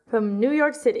From New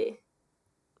York City.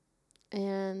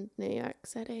 And New York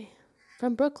City.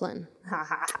 From Brooklyn.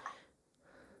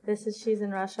 This is She's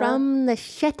in Russia. From the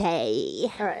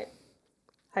city. All right.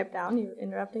 Pipe down. You're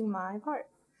interrupting my part.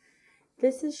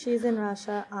 This is She's in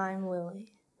Russia. I'm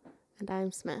Lily. And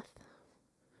I'm Smith.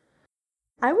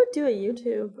 I would do a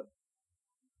YouTube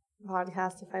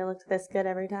podcast if I looked this good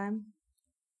every time.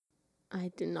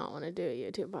 I do not want to do a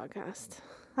YouTube podcast.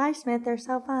 Hi, Smith. They're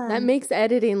so fun. That makes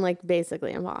editing, like,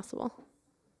 basically impossible.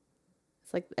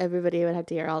 It's like everybody would have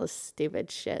to hear all the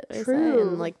stupid shit they say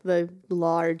and, like, the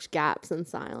large gaps in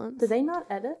silence. Do they not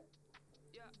edit?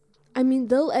 I mean,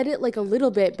 they'll edit, like, a little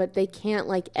bit, but they can't,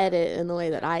 like, edit in the way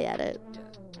that I edit,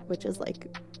 which is,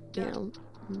 like, you know,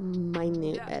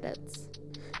 minute edits.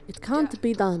 It can't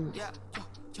be done.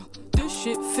 This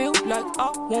shit feel like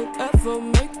I won't ever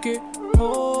make it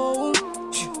home.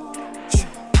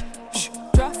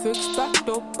 Traffic's backed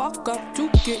up, I got to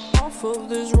get off of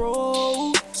this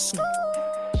road.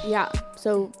 Yeah,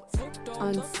 so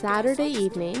on Saturday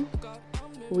evening,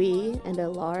 we and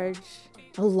a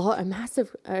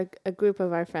massive group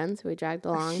of our friends who we dragged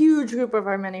along. A huge group of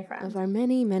our many friends. Of our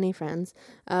many, many friends,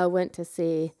 went to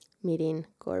see Meeting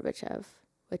Gorbachev,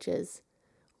 which is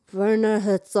Werner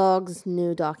Herzog's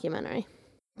new documentary.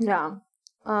 Yeah.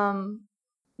 One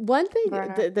thing,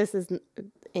 this is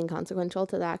inconsequential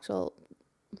to the actual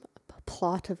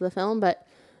plot of the film, but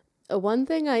one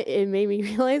thing it made me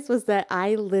realize was that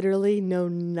I literally know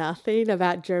nothing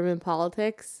about German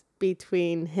politics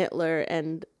between Hitler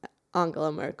and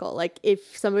Angela Merkel. Like,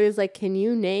 if somebody was like, can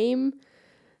you name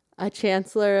a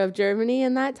chancellor of Germany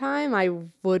in that time? I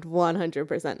would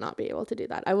 100% not be able to do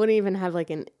that. I wouldn't even have, like,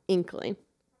 an inkling.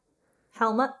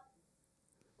 Helmut?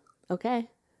 Okay.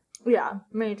 Yeah,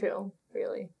 me too,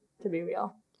 really, to be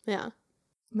real. Yeah.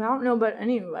 I don't know about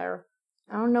anywhere.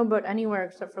 I don't know about anywhere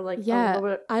except for, like, a little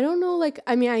bit. I don't know, like,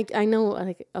 I mean, I know,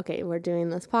 like, okay, we're doing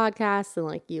this podcast and,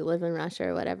 like, you live in Russia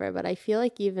or whatever, but I feel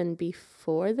like even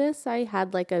before this, I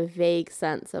had, like, a vague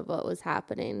sense of what was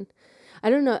happening. I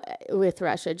don't know with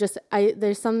Russia. Just,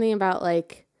 there's something about,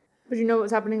 like... But you know what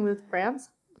was happening with France?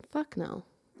 Fuck no.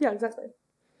 Yeah, exactly.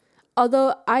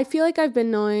 Although I feel like I've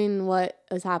been knowing what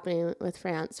is happening with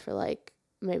France for, like,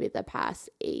 maybe the past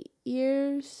 8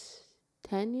 years,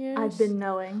 10 years. I've been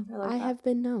knowing. I have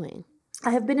been knowing.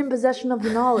 I have been in possession of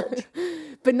the knowledge.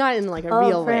 But not in, like, a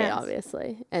real way,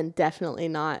 obviously. And definitely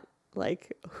not,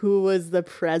 like, who was the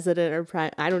president or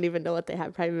prime... I don't even know what they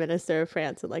had prime minister of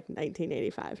France in, like,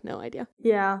 1985. No idea.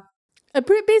 Yeah.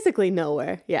 Basically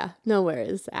nowhere. Yeah, nowhere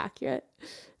is accurate.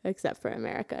 Except for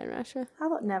America and Russia. How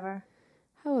about never?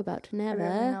 How about never? I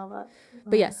don't really know about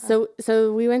but yes,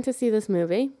 so we went to see this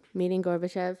movie, Meeting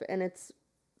Gorbachev, and it's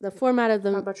the format of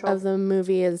the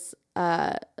movie is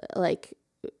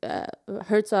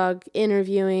Herzog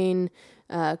interviewing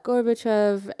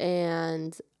Gorbachev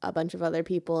and a bunch of other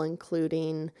people,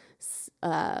 including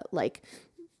like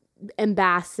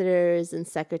ambassadors and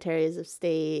secretaries of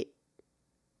state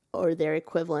or their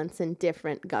equivalents in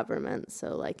different governments.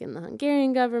 So like in the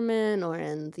Hungarian government or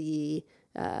in the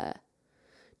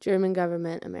German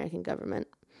government, American government.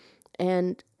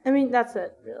 And I mean, that's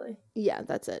it, really. Yeah,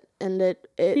 that's it. And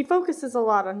he focuses a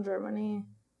lot on Germany,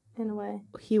 in a way.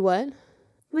 He what?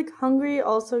 Like, Hungary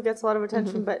also gets a lot of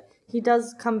attention, but he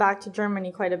does come back to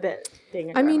Germany quite a bit,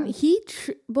 being a German. I mean,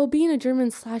 being a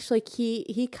German / like,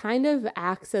 he kind of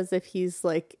acts as if he's,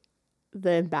 like,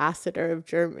 the ambassador of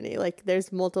Germany. Like,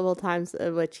 there's multiple times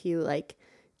in which he, like,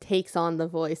 takes on the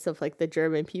voice of, like, the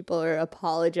German people or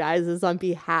apologizes on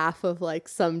behalf of, like,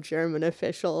 some German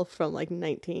official from, like,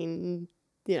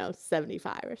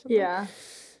 1975 or something. Yeah.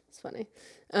 It's funny.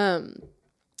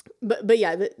 But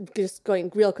yeah, just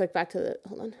going real quick back to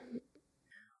hold on.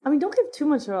 I mean, don't give too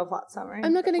much of a plot summary.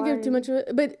 I'm not going to give too much of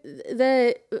it, but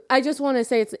I just want to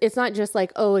say it's not just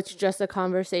like, oh, it's just a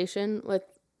conversation with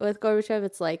Gorbachev.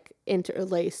 It's like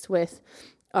interlaced with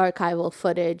archival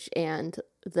footage and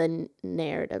the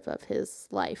narrative of his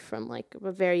life from like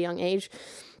a very young age.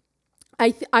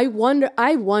 I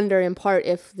wonder in part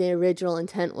if the original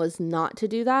intent was not to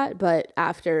do that, but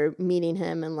after meeting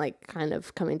him and like kind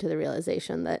of coming to the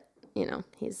realization that, you know,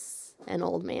 he's an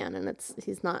old man and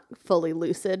he's not fully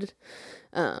lucid,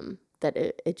 that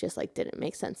it just like didn't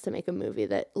make sense to make a movie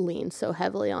that leaned so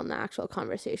heavily on the actual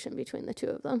conversation between the two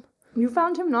of them. You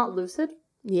found him not lucid?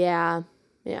 Yeah.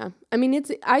 I mean,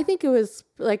 I think it was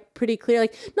like pretty clear,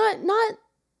 like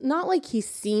not like he's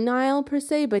senile per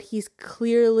se, but he's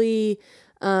clearly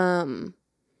not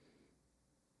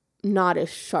as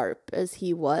sharp as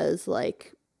he was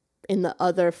like in the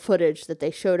other footage that they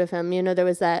showed of him. You know, there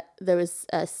was a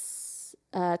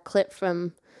clip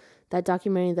from that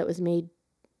documentary that was made,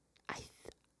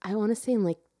 I want to say in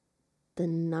like the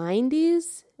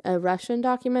 90s, a Russian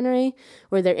documentary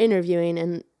where they're interviewing,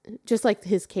 and just like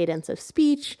his cadence of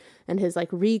speech and his like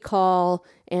recall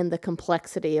and the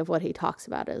complexity of what he talks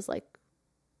about is like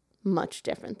much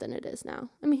different than it is now.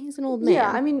 I mean, he's an old man.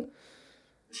 Yeah, I mean,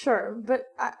 sure, but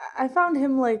I found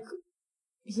him like,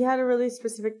 he had a really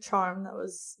specific charm that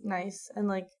was nice, and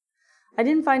like, I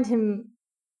didn't find him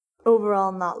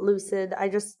overall not lucid.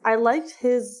 I liked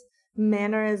his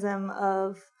mannerism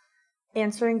of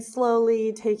answering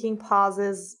slowly, taking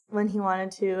pauses when he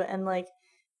wanted to, and like,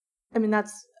 I mean,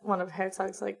 that's one of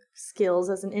Herzog's like skills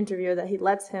as an interviewer, that he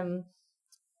lets him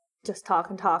just talk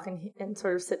and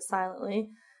sort of sit silently,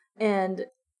 and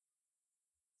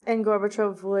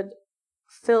Gorbachev would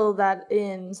fill that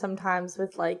in sometimes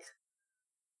with like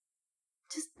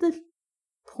just the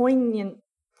poignant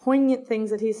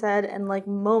things that he said, and like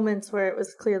moments where it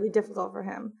was clearly difficult for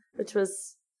him, which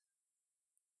was,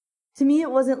 to me,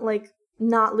 it wasn't like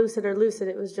not lucid or lucid.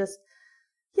 It was just,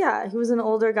 yeah, he was an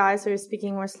older guy, so he was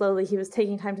speaking more slowly. He was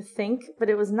taking time to think, but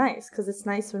it was nice, because it's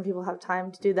nice when people have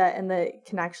time to do that and they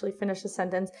can actually finish a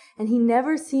sentence. And he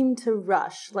never seemed to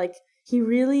rush. Like, he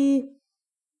really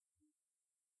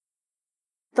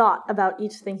thought about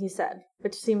each thing he said,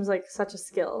 which seems like such a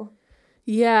skill.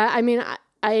 Yeah, I mean,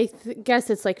 I guess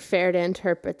it's like fair to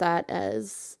interpret that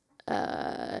as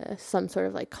some sort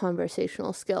of like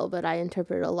conversational skill, but I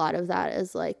interpret a lot of that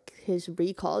as like his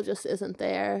recall just isn't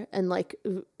there. And like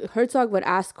Herzog would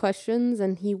ask questions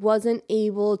and he wasn't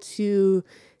able to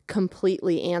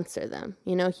completely answer them.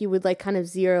 You know, he would like kind of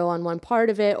zero on one part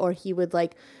of it, or he would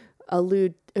like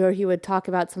allude, or he would talk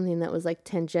about something that was like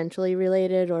tangentially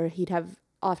related, or he'd have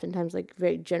oftentimes like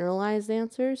very generalized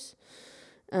answers.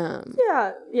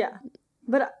 Yeah.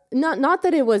 But not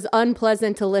that it was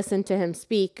unpleasant to listen to him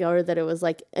speak, or that it was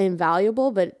like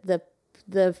invaluable, but the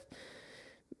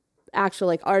actual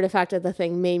like artifact of the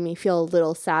thing made me feel a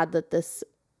little sad that this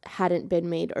hadn't been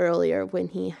made earlier, when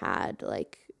he had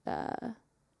like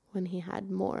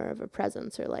more of a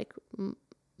presence, or like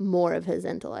more of his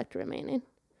intellect remaining.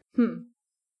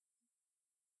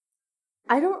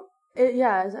 I didn't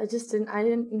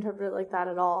interpret it like that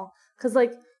at all, because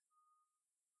like,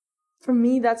 for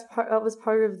me, that was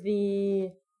part of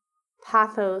the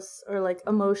pathos or like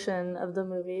emotion of the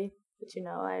movie, which, you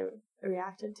know, I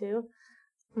reacted to,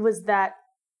 was that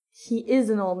he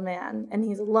is an old man and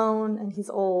he's alone and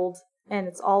he's old and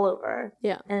it's all over.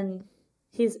 Yeah. And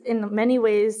he's in many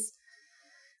ways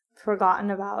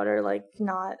forgotten about, or like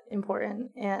not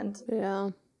important. And yeah,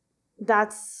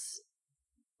 that's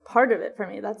part of it for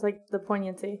me. That's like the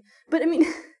poignancy. But I mean,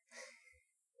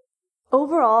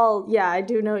 overall, yeah, I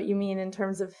do know what you mean in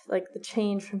terms of like the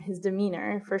change from his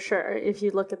demeanor, for sure. If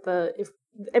you look at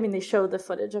they show the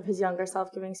footage of his younger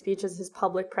self giving speeches, his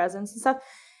public presence and stuff.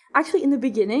 Actually, in the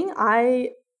beginning,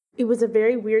 it was a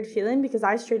very weird feeling, because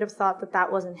I straight up thought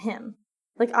that wasn't him.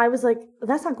 Like, I was like,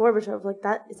 that's not Gorbachev. Like,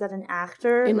 is that an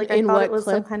actor? I thought what it was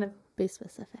clip? Some kind of... Be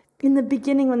specific. In the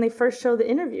beginning, when they first show the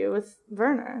interview with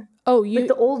Werner. Oh, like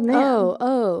the old man.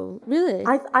 Oh, really?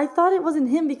 I thought it wasn't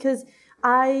him, because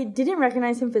I didn't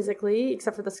recognize him physically,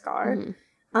 except for the scar,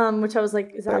 which I was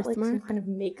like, is that like some kind of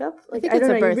makeup? Like, I think it's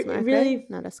a birthmark, really, right?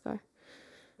 Not a scar.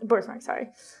 Birthmark, sorry.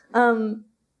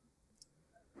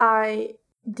 I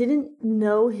didn't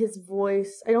know his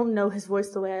voice. I don't know his voice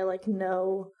the way I like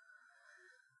know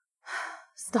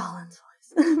Stalin's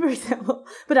voice, for example.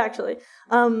 But actually,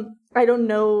 I don't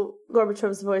know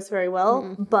Gorbachev's voice very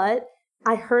well, but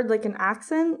I heard like an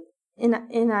accent,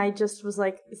 and I just was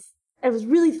like, I was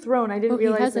really thrown. I didn't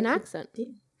realize he has an accent.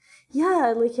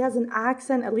 Yeah, like he has an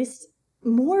accent, at least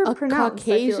more pronounced.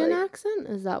 Caucasian accent?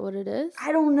 Is that what it is?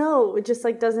 I don't know. It just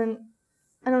like doesn't.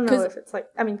 I don't know if it's like.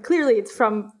 I mean, clearly it's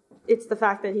the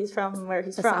fact that he's from where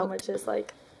he's from, which is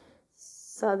like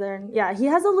southern. Yeah, he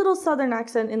has a little southern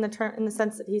accent in the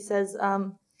sense that he says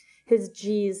his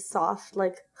G's soft,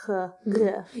 like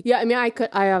Yeah, I mean,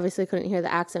 I obviously couldn't hear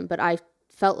the accent, but I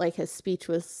felt like his speech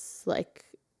was like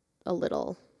a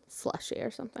little slushy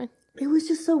or something. It was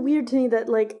just so weird to me that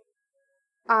like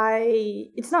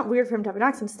it's not weird for him to have an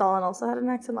accent. Stalin also had an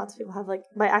accent. Lots of people have, like,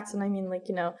 by accent I mean like,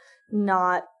 you know,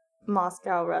 not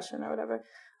Moscow Russian or whatever.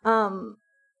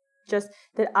 Just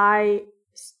that I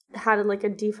had like a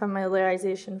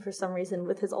defamiliarization for some reason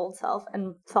with his old self,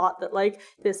 and thought that like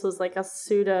this was like a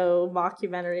pseudo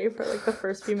mockumentary for like the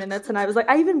first few minutes, and I was like,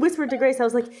 I even whispered to Grace, I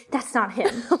was like, that's not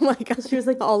him. Oh my gosh. She was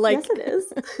like, all like, yes it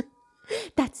is.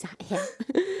 That's not him.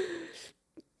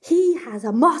 He has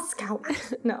a Moscow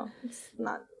accent. No, it's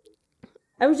not.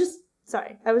 I was just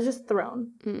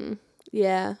thrown.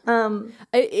 Yeah.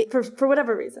 For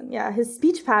whatever reason. Yeah, his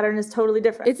speech pattern is totally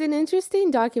different. It's an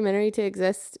interesting documentary to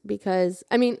exist because,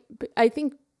 I mean, I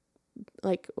think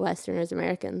like Westerners,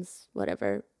 Americans,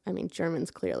 whatever. I mean,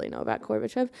 Germans clearly know about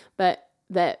Gorbachev, but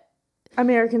that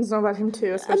Americans know about him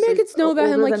too. Americans know about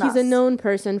him, like he's a us. known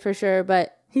person for sure,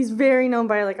 but he's very known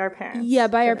by like our parents. Yeah,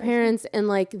 by our parents, and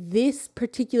like this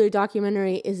particular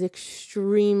documentary is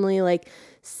extremely like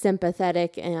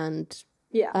sympathetic and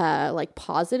like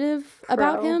positive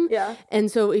about him. Yeah. And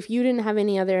so if you didn't have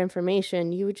any other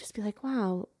information, you would just be like,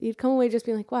 wow, you'd come away just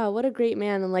being like, wow, what a great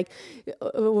man. And like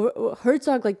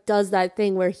Herzog like does that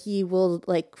thing where he will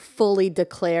like fully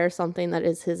declare something that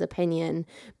is his opinion,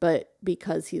 but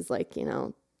because he's like, you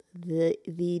know,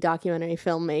 the documentary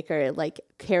filmmaker, it like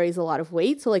carries a lot of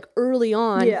weight. So like early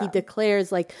on he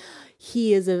declares like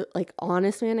he is a like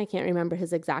honest man. I can't remember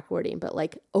his exact wording, but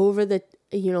like over the,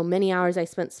 you know, many hours I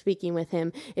spent speaking with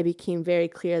him, it became very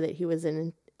clear that he was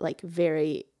an like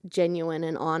very genuine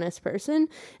and honest person.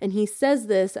 And he says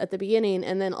this at the beginning,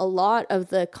 and then a lot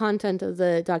of the content of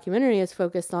the documentary is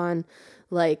focused on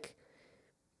like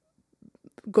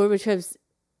Gorbachev's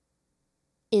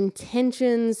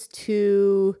intentions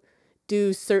to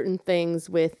do certain things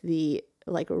with the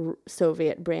like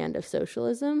Soviet brand of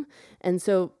socialism. And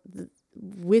so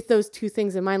with those two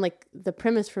things in mind, like the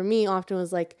premise for me often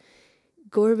was like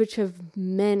Gorbachev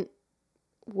meant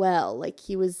well, like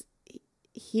he was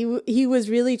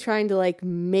really trying to like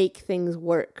make things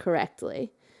work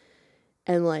correctly,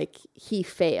 and like he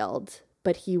failed,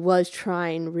 but he was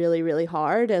trying really, really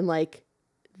hard. And like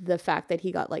the fact that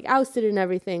he got like ousted and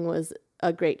everything was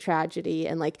a great tragedy.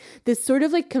 And like this sort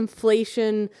of like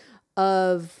conflation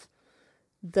of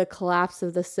the collapse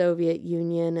of the Soviet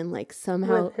Union and like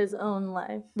somehow with his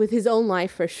own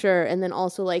life for sure. And then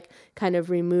also like kind of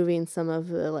removing some of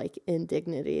the like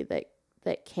indignity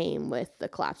that came with the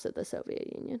collapse of the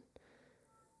Soviet Union.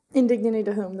 Indignity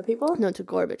to whom? The people? No, to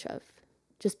Gorbachev.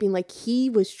 Just being like, he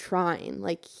was trying,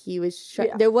 like he was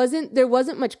there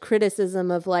wasn't much criticism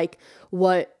of like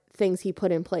what things he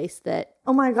put in place that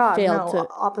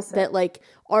opposite, that like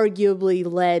arguably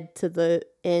led to the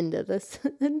end of the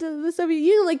Soviet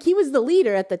Union. Like he was the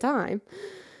leader at the time.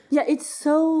 Yeah, it's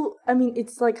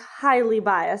like highly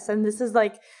biased, and this is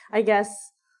like, I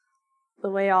guess,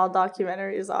 the way all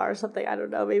documentaries are or something. I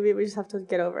don't know, maybe we just have to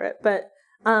get over it. But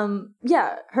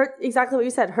exactly what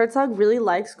you said. Herzog really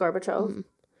likes Gorbachev. Mm-hmm.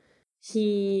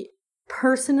 He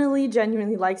personally,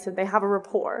 genuinely likes him. They have a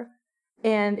rapport,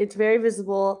 and it's very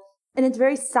visible, and it's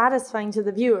very satisfying to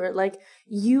the viewer. Like,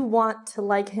 you want to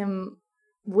like him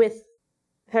with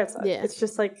Herzog. Yeah. It's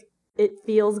just like, it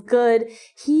feels good.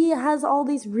 He has all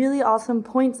these really awesome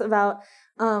points about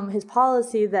his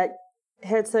policy that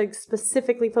Herzog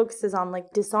specifically focuses on,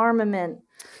 like disarmament.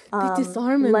 The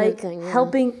disarmament like thing,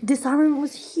 helping disarmament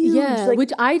was huge. Yeah, like,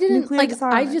 which I didn't like.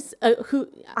 I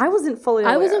wasn't fully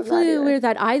aware of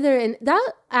that either, and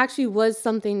that actually was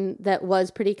something that was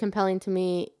pretty compelling to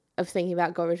me of thinking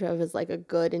about Gorbachev as like a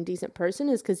good and decent person,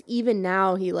 is because even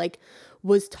now he like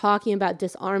was talking about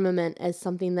disarmament as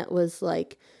something that was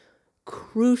like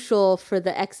crucial for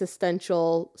the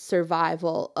existential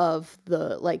survival of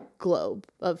the like globe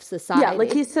of society. Yeah,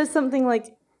 like he says something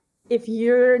like, if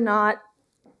you're not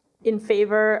in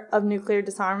favor of nuclear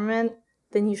disarmament,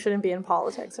 then you shouldn't be in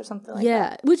politics or something like that.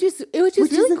 Yeah, which is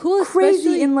really cool,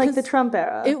 crazy in like the Trump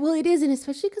era. It is, and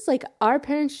especially because like our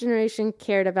parents' generation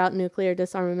cared about nuclear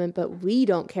disarmament, but we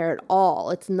don't care at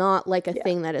all. It's not like a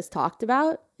thing that is talked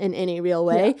about in any real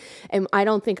way. Yeah. And I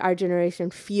don't think our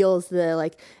generation feels the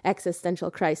like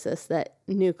existential crisis that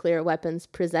nuclear weapons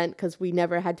present, because we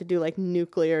never had to do like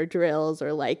nuclear drills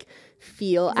or like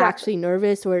feel actually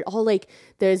nervous, or all like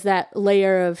there's that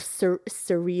layer of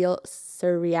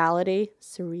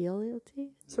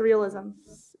surrealism,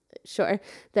 sure,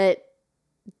 that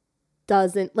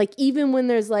doesn't, like, even when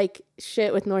there's like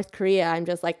shit with North Korea, I'm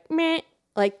just like, meh,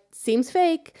 like seems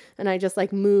fake, and I just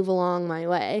like move along my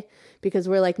way, because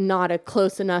we're like not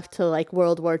close enough to like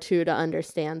World War II to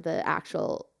understand the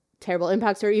actual terrible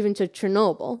impacts, or even to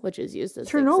Chernobyl, which is used as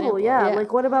Chernobyl. Yeah,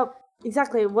 like what about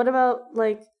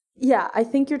like, yeah, I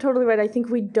think you're totally right. I think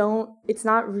it's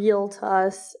not real to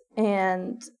us.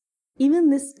 And even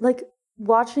this, like,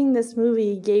 watching this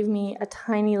movie gave me a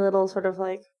tiny little sort of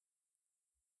like,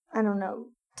 I don't know,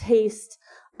 taste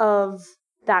of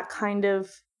that kind of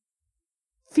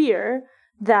fear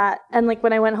that, and like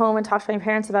when I went home and talked to my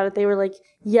parents about it, they were like,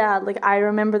 yeah, like I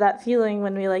remember that feeling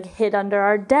when we like hid under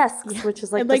our desks, which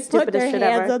is like, and, the stupidest shit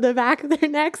ever. Hands on the back of their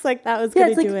necks, like that was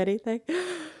going to do anything.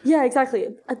 Yeah, exactly.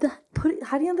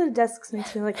 Hiding under the desks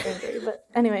makes me like angry. But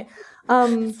anyway,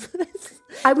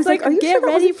 I was like, "Are you get sure that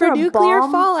ready wasn't for a nuclear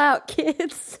bomb?" fallout,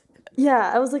 kids?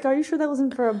 Yeah, I was like, "Are you sure that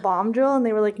wasn't for a bomb drill?" And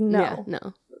they were like, "No." Yeah,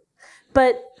 no.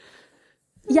 But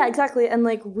yeah, exactly. And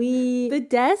like the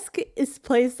desk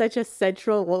plays such a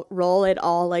central role in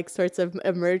all like sorts of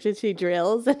emergency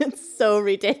drills, and it's so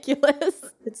ridiculous.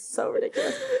 It's so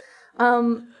ridiculous.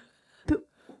 But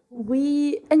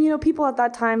people at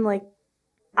that time like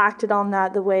acted on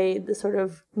that the way the sort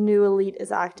of new elite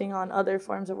is acting on other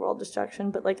forms of world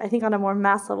destruction. But like I think on a more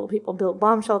mass level, people built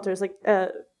bomb shelters, like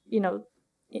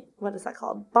what is that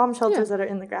called? Bomb shelters that are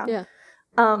in the ground. Yeah.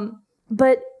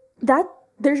 But that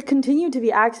there continued to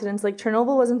be accidents. Like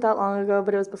Chernobyl wasn't that long ago,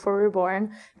 but it was before we were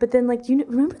born. But then like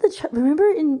remember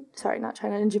in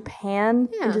Japan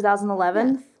in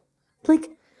 2011, Yes.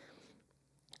 like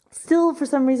still for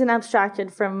some reason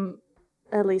abstracted from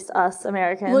at least us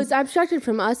Americans. Well, it's abstracted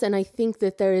from us, and I think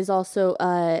that there is also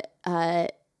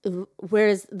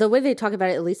whereas the way they talk about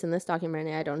it, at least in this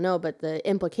documentary, I don't know, but the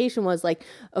implication was like,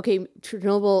 okay,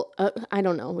 Chernobyl, I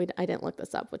don't know, I didn't look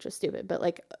this up, which is stupid, but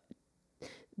like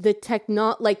the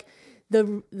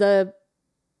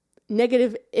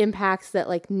negative impacts that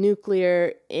like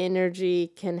nuclear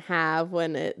energy can have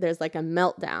when there's like a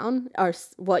meltdown are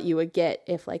what you would get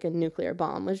if like a nuclear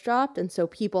bomb was dropped. And so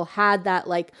people had that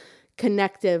like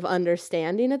connective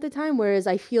understanding at the time. Whereas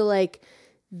I feel like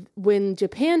when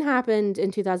Japan happened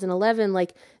in 2011,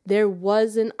 like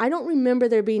I don't remember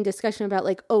there being discussion about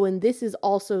like, oh, and this is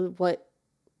also what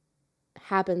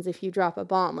happens if you drop a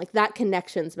bomb. Like that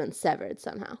connection's been severed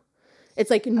somehow. It's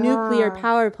like nuclear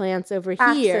power plants over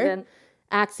here,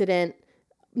 accident,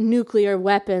 nuclear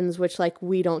weapons, which like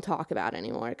we don't talk about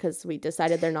anymore because we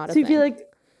decided they're not a thing. So you feel like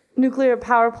nuclear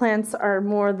power plants are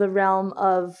more the realm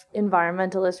of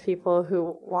environmentalist people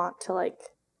who want to like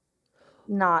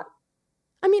not.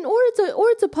 I mean, or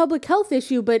it's a public health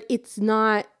issue, but it's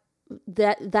not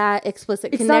that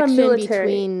explicit connection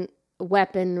between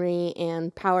weaponry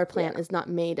and power plant is not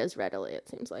made as readily, it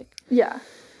seems like. Yeah,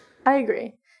 I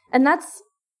agree. And that's,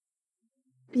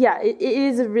 it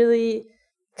is a really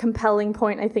compelling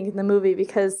point, I think, in the movie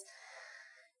because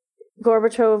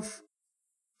Gorbachev,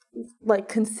 like,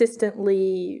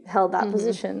 consistently held that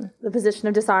position, the position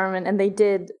of disarmament, and they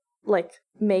did, like,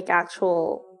 make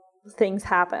actual things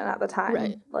happen at the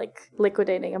time, like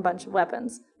liquidating a bunch of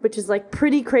weapons, which is, like,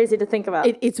 pretty crazy to think about.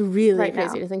 It's really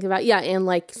crazy to think about. Yeah, and,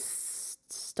 like,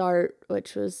 START,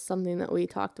 which was something that we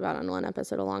talked about on one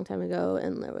episode a long time ago,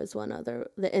 and there was one other,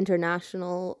 the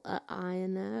International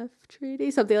INF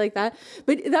Treaty, something like that.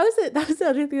 But that was the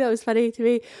other thing that was funny to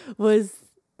me was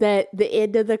that the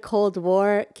end of the Cold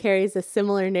War carries a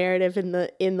similar narrative in the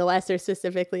West, or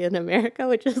specifically in America,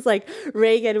 which is like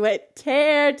Reagan went,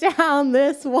 tear down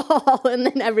this wall, and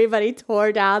then everybody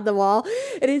tore down the wall.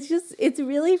 And it's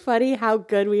really funny how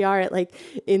good we are at like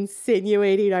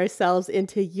insinuating ourselves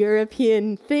into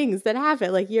European things that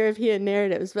happen, like European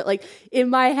narratives. But like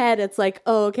in my head, it's like,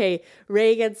 oh, okay,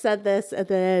 Reagan said this, and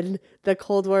then the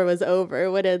Cold War was over,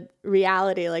 when in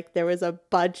reality, like there was a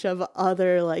bunch of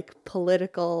other like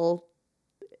political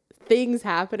things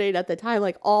happening at the time,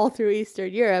 like all through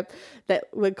Eastern Europe, that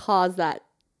would cause that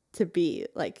to be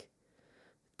like,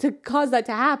 to cause that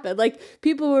to happen. Like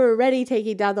people were already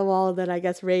taking down the wall, and then I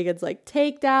guess Reagan's like,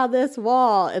 take down this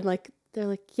wall, and like they're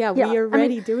like, yeah, we are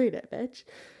already doing it, bitch.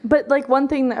 But like one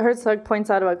thing that Herzog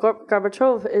points out about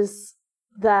Gorbachev is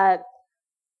that,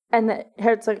 and that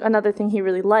Herzog, another thing he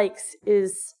really likes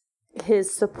is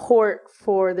his support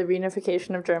for the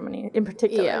reunification of Germany in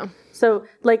particular. Yeah. So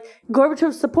like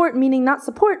Gorbachev's support, meaning not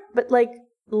support, but like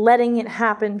letting it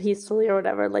happen peacefully or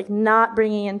whatever, like not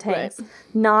bringing in tanks,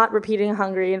 not repeating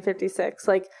Hungary in 56.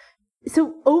 Like,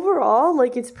 so overall,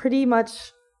 like it's pretty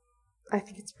much, I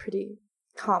think it's pretty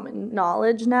common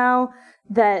knowledge now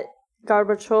that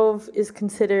Gorbachev is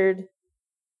considered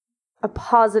a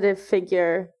positive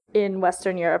figure in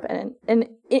Western Europe and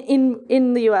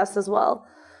in the US as well.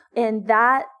 And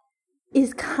that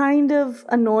is kind of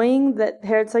annoying that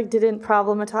Herzog didn't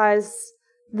problematize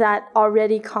that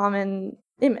already common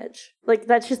image. Like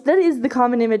that is the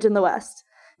common image in the West.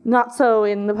 Not so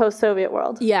in the post-Soviet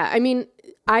world. Yeah, I mean,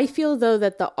 I feel though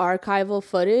that the archival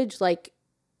footage like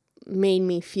made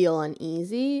me feel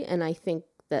uneasy, and I think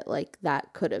that like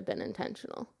that could have been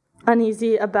intentional.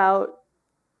 Uneasy about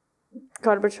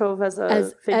Gorbachev as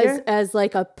a figure? As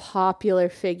like a popular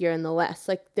figure in the West.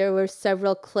 Like there were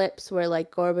several clips where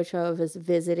like Gorbachev is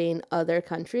visiting other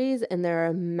countries, and there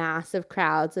are massive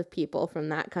crowds of people from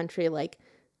that country like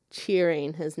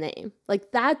cheering his name.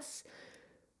 Like that's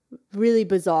really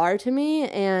bizarre to me,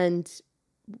 and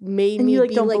made And me you, like,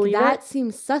 be don't like, believe that it?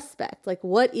 seems suspect. Like,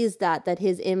 what is that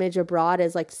his image abroad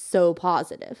is like so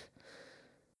positive?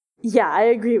 Yeah, I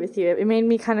agree with you. It made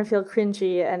me kind of feel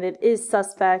cringy, and it is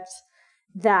suspect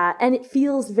that, and it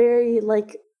feels very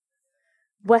like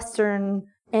Western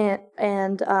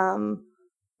and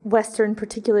Western,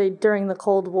 particularly during the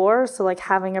Cold War. So like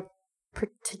having a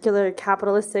particular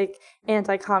capitalistic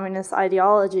anti-communist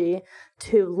ideology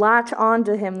to latch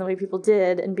onto him the way people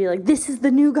did and be like, this is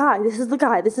the new guy, this is the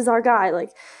guy, this is our guy. Like,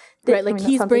 Right, like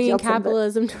he's bringing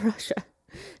capitalism to Russia.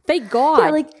 Thank God. Yeah,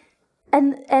 like,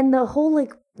 and the whole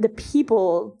like the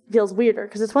people feels weirder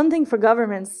because it's one thing for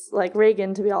governments like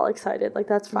Reagan to be all excited, like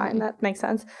that's fine, that makes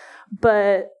sense,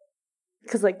 but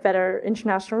because like better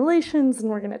international relations and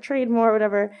we're gonna trade more or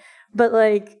whatever. But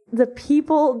like the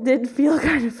people did feel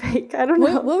kind of fake. I don't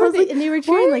know. What were they? Like, and they were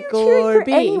cheering like for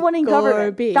Gorby. anyone in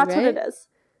government. That's right? what it is.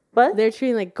 What? They're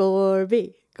treating like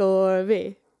Gorby.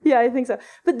 Yeah, I think so.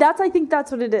 But I think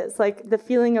that's what it is. Like the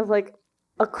feeling of like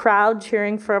a crowd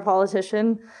cheering for a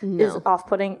politician is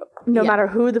off-putting, no matter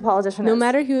who the politician is. No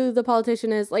matter who the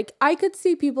politician is. Like, I could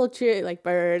see people cheering, like,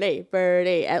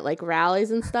 Birdie, at, like,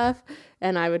 rallies and stuff,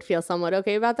 and I would feel somewhat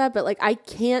okay about that. But, like, I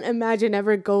can't imagine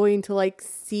ever going to, like,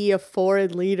 see a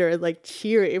foreign leader, like,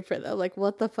 cheering for them. Like,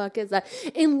 what the fuck is that?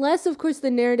 Unless, of course,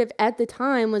 the narrative at the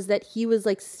time was that he was,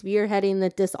 like, spearheading the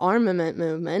disarmament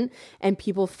movement, and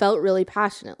people felt really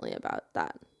passionately about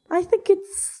that. I think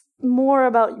it's more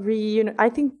about I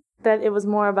think that it was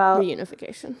more about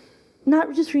reunification,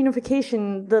 not just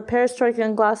reunification, the perestroika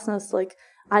and glasnost like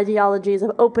ideologies of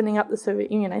opening up the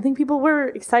Soviet Union. I think people were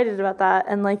excited about that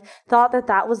and like thought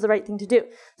that was the right thing to do.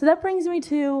 So that brings me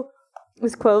to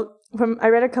this quote from, I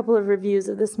read a couple of reviews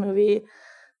of this movie.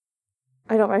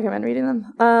 I don't recommend reading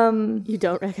them. You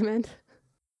don't recommend?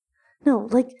 No,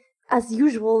 like, as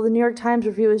usual, the New York Times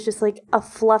review is just like a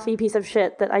fluffy piece of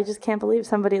shit that I just can't believe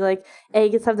somebody like A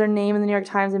gets to have their name in the New York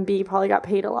Times and B probably got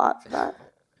paid a lot for that.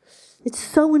 It's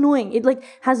so annoying. It like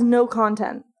has no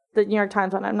content. The New York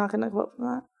Times one. I'm not going to quote from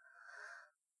that.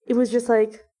 It was just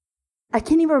like, I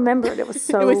can't even remember it. It was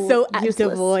so it was so useless.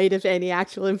 Devoid of any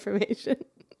actual information.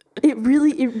 It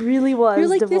really was. You're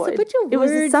like, devoid. there's a bunch of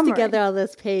words together on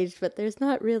this page, but there's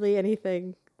not really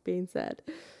anything being said.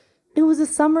 It was a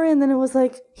summary, and then it was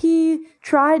like, he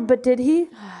tried, but did he?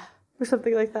 Or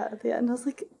something like that at the end. I was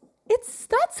like,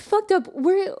 that's fucked up. Do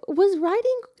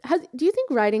you think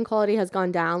writing quality has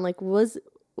gone down? Like,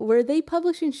 were they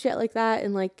publishing shit like that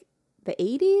in like the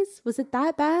 80s? Was it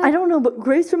that bad? I don't know, but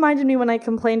Grace reminded me when I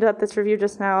complained about this review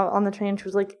just now on the train. She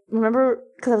was like, remember,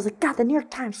 because I was like, God, the New York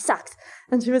Times sucks.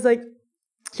 And she was like,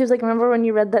 remember when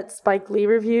you read that Spike Lee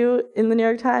review in the New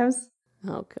York Times?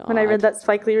 Oh, God. When I read that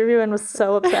Spike Lee review and was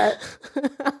so upset.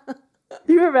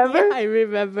 You remember? Yeah, I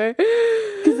remember.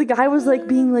 Because the guy was like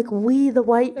being like, we the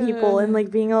white people, and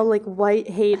like being all like white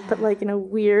hate, but like in a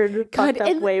weird, fucked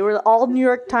up way where all New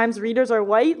York Times readers are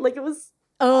white. Like it was.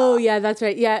 Oh, yeah, that's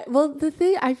right. Yeah. Well, the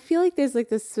thing, I feel like there's like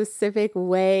this specific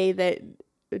way that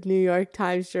New York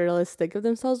Times journalists think of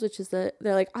themselves, which is that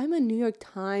they're like, I'm a New York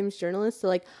Times journalist. So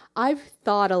like, I've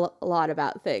thought a lot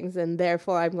about things and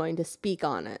therefore I'm going to speak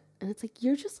on it. And it's like,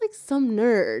 you're just like some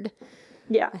nerd.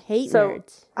 Yeah. I hate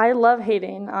nerds. I love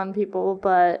hating on people,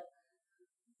 but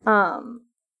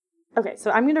okay, so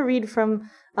I'm going to read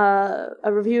from a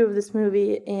review of this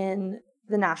movie in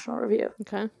the National Review.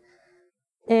 Okay.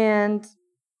 And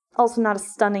also not a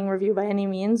stunning review by any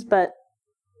means, but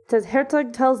it says,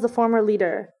 Herzog tells the former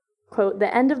leader, quote,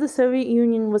 the end of the Soviet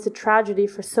Union was a tragedy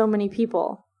for so many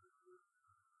people.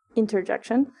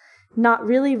 Interjection. Not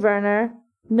really, Werner.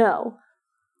 No.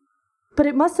 But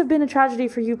it must have been a tragedy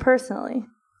for you personally. Do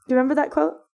you remember that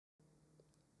quote?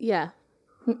 Yeah.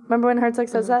 Remember when Herzog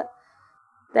says that?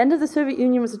 The end of the Soviet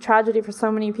Union was a tragedy for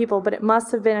so many people, but it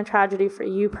must have been a tragedy for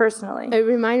you personally. It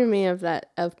reminded me of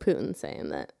Putin saying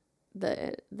that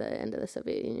the end of the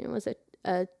Soviet Union was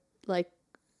a like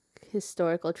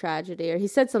historical tragedy, or he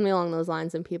said something along those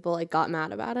lines and people like got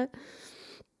mad about it.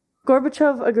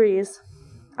 Gorbachev agrees.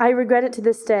 I regret it to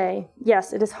this day.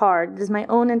 Yes, it is hard. It is my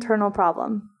own internal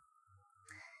problem.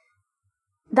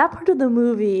 That part of the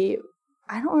movie,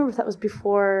 I don't remember if that was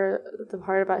before the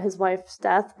part about his wife's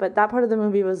death, but that part of the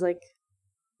movie was like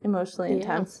emotionally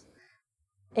intense.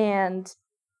 And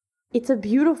it's a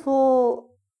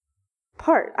beautiful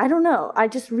part. I don't know. I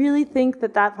just really think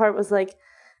that part was like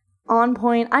on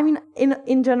point. I mean,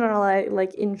 in general, I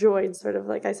like enjoyed sort of,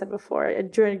 like I said before, I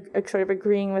enjoyed sort of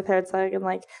agreeing with Herzog and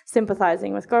like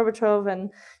sympathizing with Gorbachev and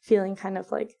feeling kind of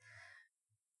like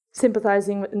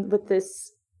sympathizing with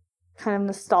this kind of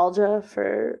nostalgia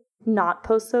for not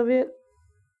post-Soviet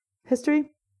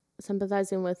history.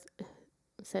 Sympathizing with,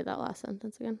 say that last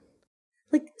sentence again.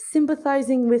 like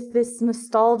sympathizing with this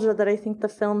nostalgia that I think the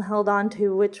film held on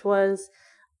to, which was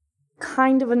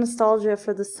kind of a nostalgia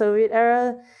for the Soviet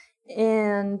era.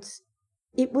 And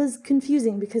it was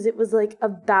confusing because it was like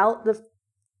about the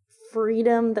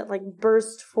freedom that like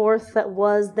burst forth that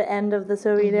was the end of the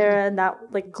Soviet era, and that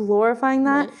like glorifying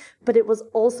that, Right. but it was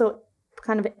also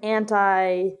kind of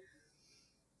anti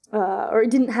or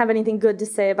it didn't have anything good to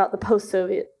say about the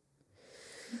post-Soviet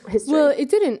history. Well, it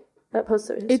didn't.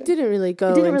 Post-Soviet history. It didn't really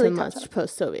go didn't into really touch on much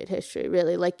post-Soviet history,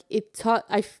 really. Like, it taught...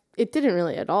 It didn't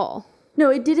really at all. No,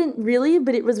 it didn't really,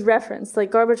 but it was referenced.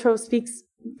 Like, Gorbachev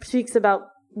speaks about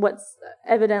what's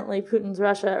evidently Putin's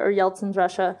Russia or Yeltsin's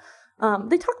Russia.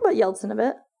 They talk about Yeltsin a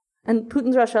bit, and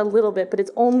Putin's Russia a little bit, but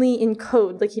it's only in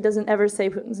code. Like, he doesn't ever say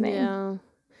Putin's name. Yeah.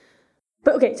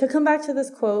 But okay, to come back to this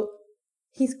quote,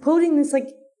 he's quoting this, like,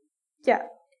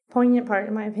 poignant part,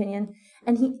 in my opinion,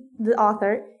 and the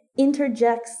author,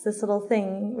 interjects this little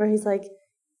thing where he's like,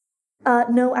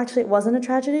 no, actually, it wasn't a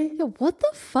tragedy. Yeah, what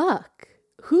the fuck?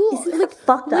 Who... Isn't that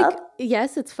fucked up?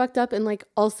 Yes, it's fucked up, and, like,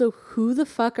 also, who the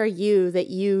fuck are you that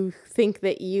you think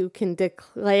that you can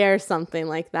declare something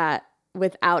like that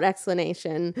without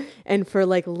explanation and for,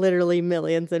 like, literally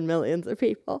millions and millions of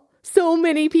people? So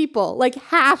many people, like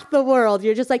half the world.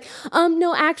 You're just like,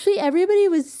 no, actually, everybody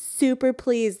was super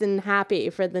pleased and happy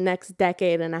for the next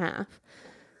decade and a half.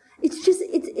 It's just,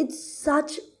 it's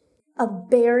such a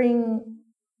bearing,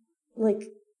 like,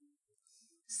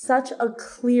 such a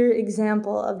clear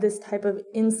example of this type of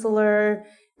insular,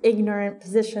 ignorant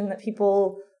position that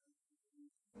people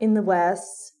in the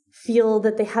West feel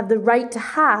that they have the right to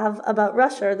have about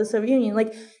Russia or the Soviet Union.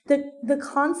 Like, the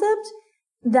concept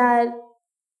that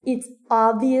it's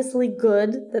obviously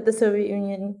good that the Soviet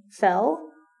Union fell,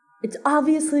 it's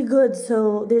obviously good,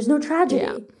 so there's no tragedy.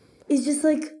 Yeah. It's just,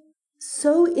 like,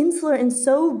 so insular and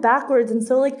so backwards and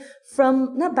so, like,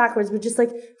 from, not backwards, but just,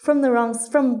 like, from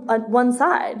one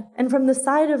side. And from the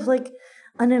side of, like,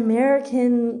 an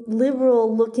American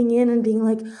liberal looking in and being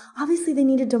like, obviously they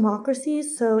needed democracy,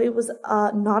 so it was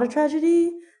not a tragedy,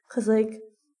 because, like,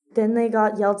 then they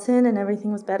got Yeltsin and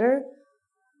everything was better.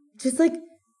 Just, like,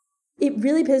 it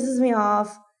really pisses me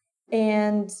off.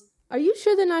 And Are you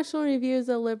sure the National Review is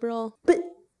a liberal but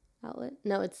outlet?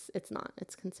 No, it's not.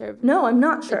 It's conservative. no, I'm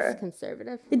not sure. It's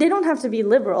conservative. They don't have to be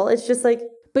liberal. It's just like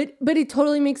But it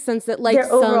totally makes sense that, like,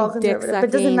 they're overall some dick conservative, but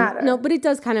it doesn't matter. No, but it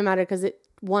does kind of matter because it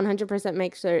 100%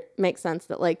 makes sense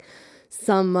that, like,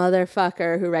 some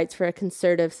motherfucker who writes for a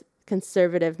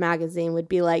conservative magazine would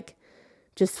be like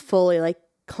just fully like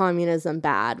communism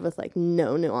bad with like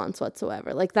no nuance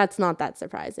whatsoever. Like, that's not that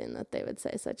surprising that they would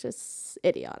say such a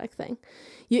idiotic thing.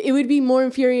 It would be more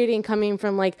infuriating coming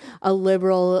from like a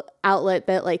liberal outlet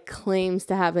that like claims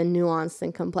to have a nuanced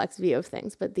and complex view of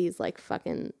things, but these like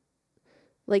fucking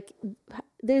like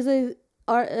there's a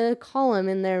column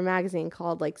in their magazine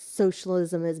called like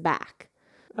Socialism is Back.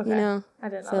 okay, You know, I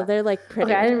didn't know so that. they're like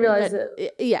pretty. Okay, I didn't realize but,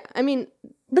 it. Yeah, I mean,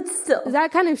 But still,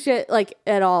 that kind of shit, like,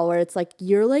 at all, where it's like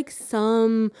you're like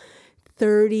some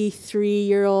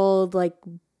 33-year-old like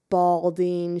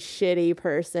balding shitty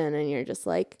person, and you're just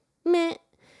like, meh.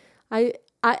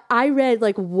 I read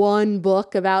like one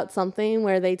book about something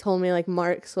where they told me like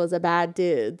Marx was a bad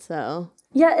dude. So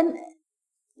yeah, and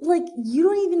like you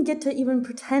don't even get to even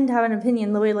pretend to have an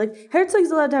opinion the way like Herzog's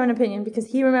allowed to have an opinion because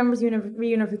he remembers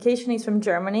reunification. He's from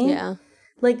Germany. yeah.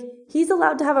 Like, he's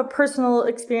allowed to have a personal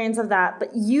experience of that, but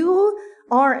you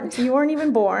aren't. You weren't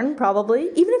even born, probably.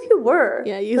 Even if you were.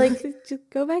 Yeah, you like, just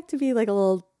go back to be like a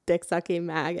little dick-sucking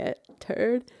maggot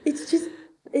turd. it's just,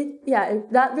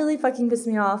 that really fucking pissed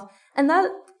me off. And that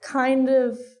kind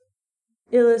of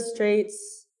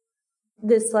illustrates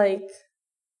this, like,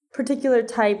 particular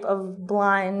type of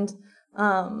blind,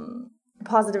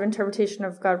 positive interpretation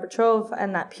of Gorbachev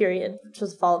and that period, which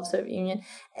was the fall of the Soviet Union.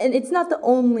 And it's not the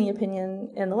only opinion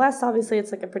in the West. Obviously,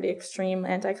 it's like a pretty extreme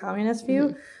anti-communist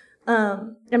view,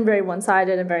 and very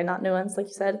one-sided and very not nuanced, like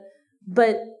you said.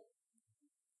 But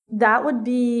that would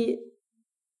be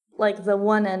like the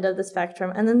one end of the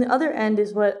spectrum. And then the other end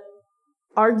is what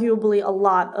arguably a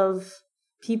lot of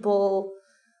people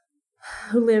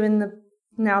who live in the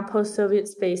now post-Soviet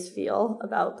space feel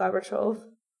about Gorbachev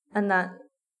and that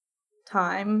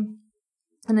time,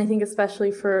 and I think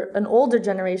especially for an older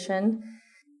generation,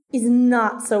 is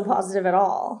not so positive at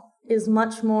all. Is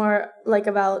much more like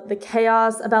about the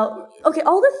chaos, about, okay,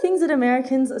 all the things that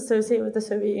Americans associate with the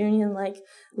Soviet Union, like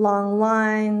long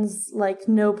lines, like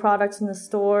no products in the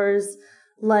stores,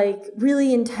 like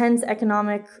really intense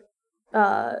economic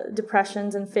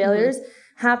depressions and failures,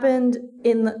 happened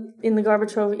in the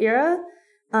Gorbachev era,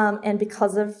 and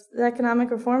because of the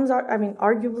economic reforms, I mean,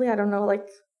 arguably, I don't know, like,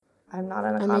 I'm not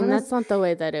an I economist. mean, that's not the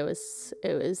way that it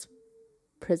was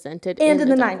presented. And in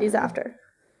the 90s after.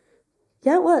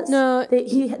 Yeah, it was. No,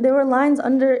 there were lines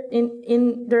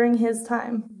during his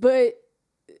time. But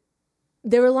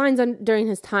there were lines during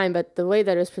his time, but the way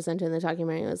that it was presented in the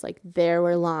documentary was like, there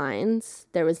were lines,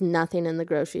 there was nothing in the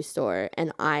grocery store,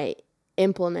 and I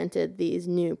implemented these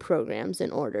new programs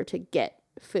in order to get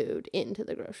food into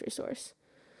the grocery stores.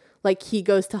 Like, he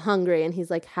goes to Hungary and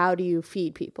he's like, how do you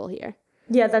feed people here?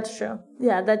 Yeah, that's true.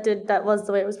 Yeah, that was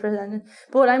the way it was presented.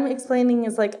 But what I'm explaining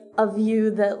is like a view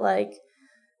that like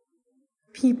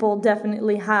people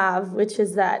definitely have, which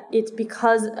is that it's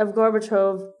because of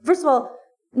Gorbachev. First of all,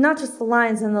 not just the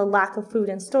lines and the lack of food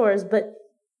in stores, but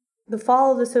the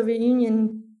fall of the Soviet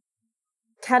Union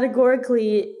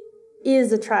categorically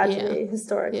is a tragedy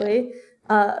historically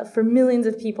for millions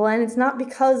of people. And it's not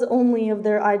because only of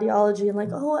their ideology and like,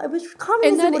 oh, I wish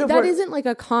communism would have worked. That isn't like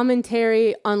a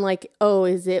commentary on like, oh,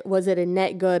 was it a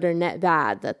net good or net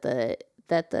bad that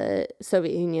the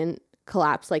Soviet Union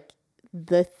collapsed? Like,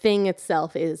 the thing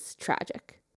itself is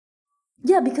tragic.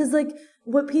 Yeah, because like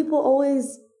what people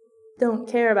always don't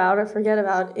care about or forget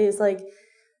about is like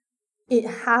it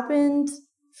happened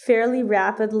fairly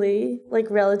rapidly, like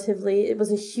relatively. It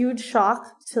was a huge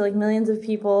shock to like millions of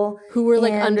people who were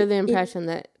like under the impression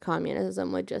that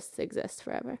communism would just exist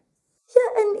forever.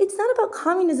 Yeah, and it's not about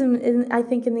communism. I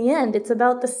think in the end, it's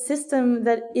about the system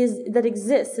that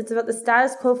exists. It's about the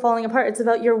status quo falling apart. It's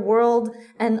about your world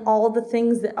and all the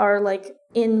things that are like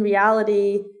in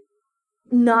reality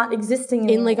not existing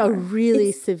anymore. In like a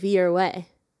really severe way.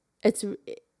 It's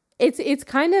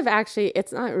kind of actually,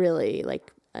 it's not really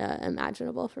like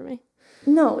imaginable for me.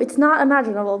 No, it's not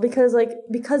imaginable because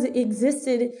it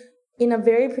existed in a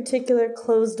very particular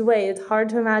closed way. It's hard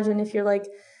to imagine if you're like,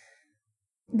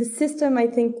 the system, I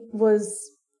think, was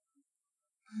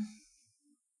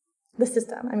the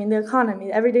system. I mean, the economy,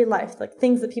 everyday life, like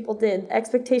things that people did,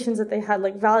 expectations that they had,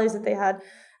 like values that they had,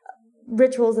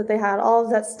 rituals that they had, all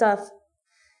of that stuff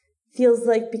feels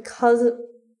like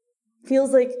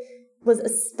was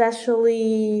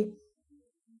especially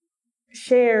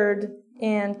shared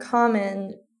and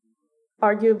common,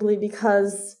 arguably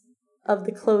because of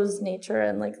the closed nature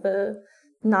and like the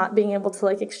not being able to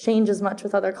like exchange as much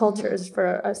with other cultures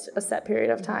for a set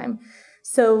period of time.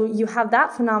 So you have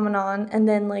that phenomenon, and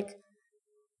then like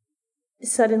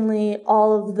suddenly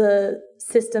all of the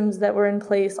systems that were in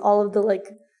place, all of the like,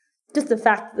 just the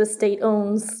fact that the state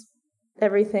owns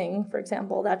everything, for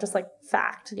example, that just like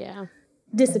fact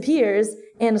disappears,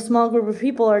 and a small group of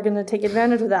people are going to take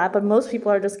advantage of that, but most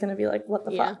people are just going to be like, what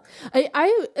the fuck?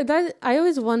 I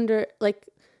always wonder, like,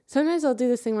 sometimes I'll do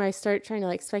this thing where I start trying to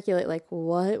like speculate, like,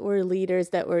 what were leaders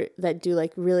that do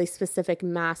like really specific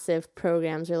massive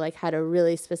programs or like had a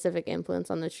really specific influence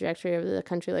on the trajectory of the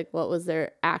country? Like, what was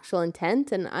their actual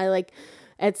intent? And I like,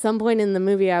 at some point in the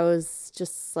movie, I was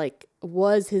just like,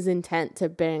 was his intent to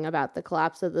bring about the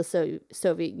collapse of the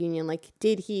Soviet Union? Like,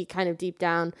 did he kind of deep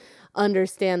down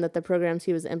understand that the programs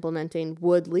he was implementing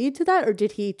would lead to that? Or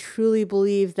did he truly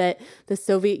believe that the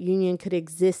Soviet Union could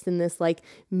exist in this like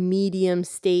medium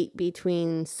state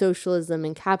between socialism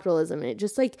and capitalism? And it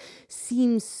just like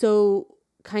seems so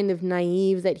kind of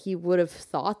naive that he would have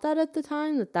thought that at the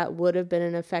time, that would have been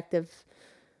an effective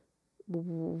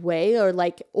way,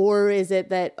 or is it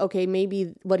that, okay,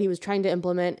 maybe what he was trying to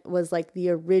implement was like the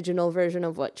original version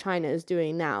of what China is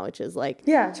doing now, which is like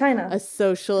China, a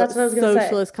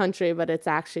socialist country, but it's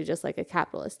actually just like a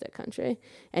capitalistic country,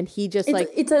 and he just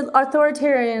it's an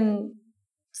authoritarian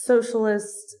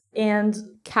socialist and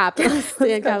capitalist.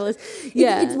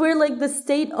 It's where like the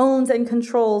state owns and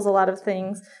controls a lot of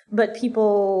things, but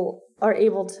people are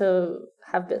able to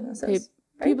have businesses.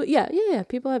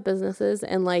 People have businesses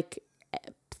and like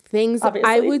things.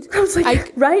 Obviously.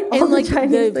 Right? All and like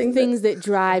the things that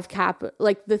drive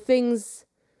like the things,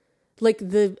 like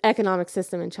the economic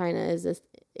system in China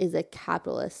is a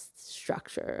capitalist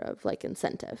structure of like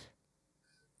incentive.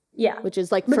 Yeah. Which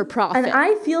is like for profit. And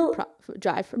I feel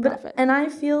drive for profit. And I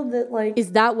feel that like,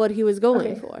 is that what he was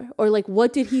going for? Or like,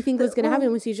 what did he think was going to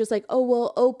happen? Was he just like, oh,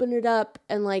 we'll open it up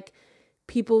and like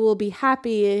people will be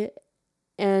happy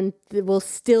and we'll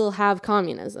still have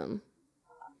communism?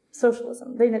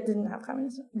 Socialism. They didn't have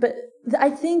communism. But I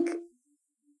think,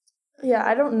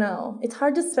 I don't know. It's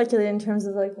hard to speculate in terms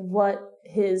of like what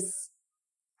his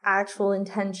actual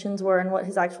intentions were and what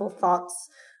his actual thoughts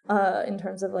in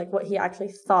terms of like what he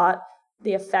actually thought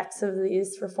the effects of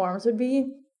these reforms would be.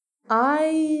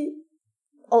 I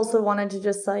also wanted to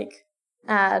just like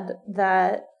add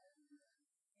that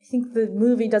I think the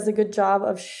movie does a good job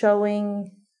of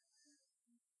showing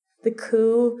the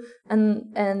coup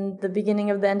and the beginning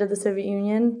of the end of the Soviet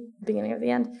Union beginning of the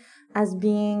end, as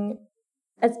being,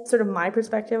 as sort of my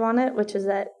perspective on it, which is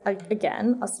that,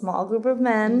 again, a small group of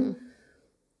men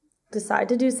decide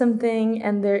to do something,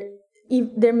 and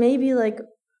there may be like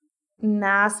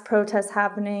mass protests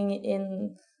happening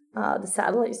in the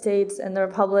satellite states and the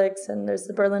republics, and there's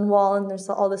the Berlin Wall, and there's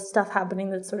all this stuff happening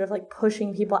that's sort of like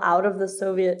pushing people out of the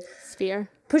Soviet sphere.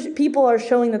 People are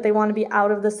showing that they want to be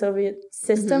out of the Soviet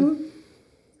system.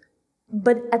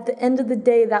 But at the end of the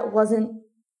day, that wasn't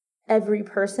every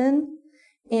person.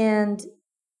 And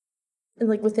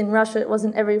like within Russia, it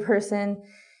wasn't every person.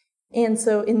 And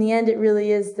so in the end, it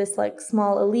really is this like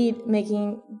small elite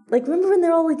making, like, remember when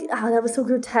they're all like, that was so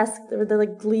grotesque. They're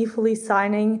like gleefully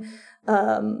signing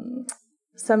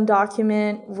some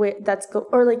document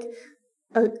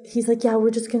he's like, yeah,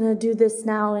 we're just going to do this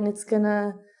now. And it's going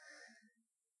to,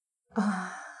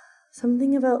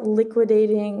 something about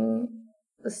liquidating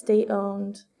the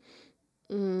state-owned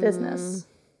business.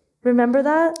 Remember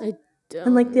that? I don't.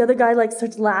 And like the other guy like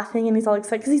starts laughing and he's all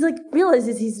excited because he's like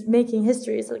realizes he's making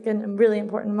history. It's like a really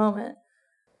important moment.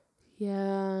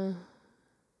 Yeah.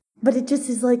 But it just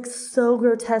is like so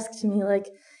grotesque to me. Like,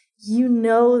 you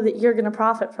know that you're going to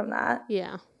profit from that.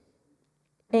 Yeah.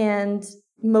 And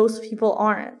most people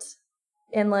aren't.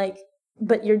 And like,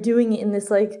 but you're doing it in this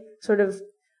like sort of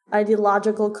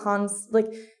ideological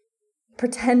like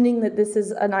pretending that this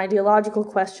is an ideological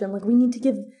question. Like, we need to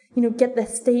get the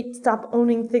state, stop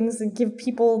owning things and give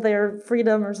people their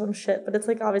freedom or some shit. But it's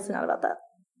like obviously not about that.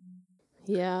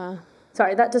 Yeah.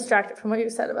 Sorry, that distracted from what you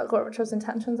said about Gorbachev's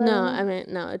intentions. No,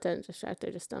 it didn't distract. I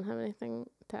just don't have anything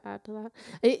to add to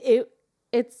that.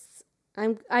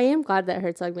 I am glad that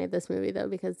Herzog made this movie though,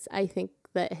 because I think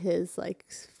that his like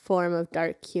form of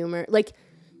dark humor, like,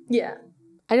 yeah,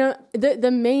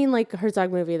 the main like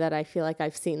Herzog movie that I feel like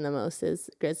I've seen the most is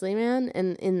Grizzly Man,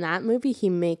 and in that movie he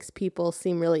makes people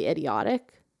seem really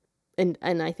idiotic, and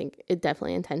I think it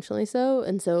definitely intentionally so,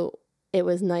 and so it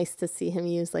was nice to see him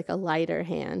use like a lighter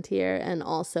hand here, and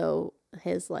also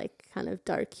his like kind of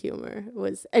dark humor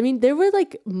was, I mean, there were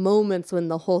like moments when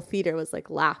the whole theater was like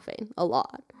laughing a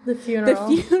lot. The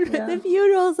funeral. Yeah. The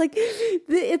funeral is like,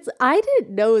 I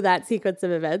didn't know that sequence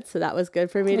of events, so that was good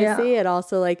for me to see. And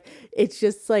also like, it's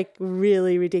just like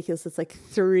really ridiculous. It's like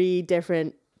 3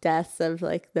 different deaths of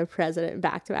like the president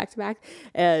back to back to back,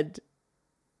 and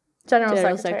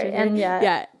General Secretary. And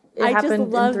yeah. I just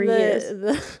love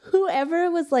the whoever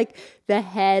was like the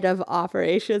head of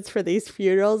operations for these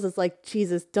funerals is like,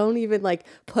 Jesus, don't even like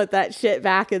put that shit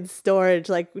back in storage.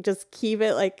 Like, just keep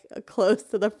it like close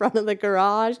to the front of the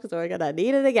garage because we're gonna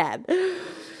need it again.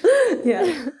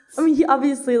 Yeah, I mean, he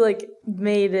obviously like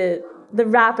made it the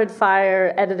rapid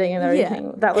fire editing and everything.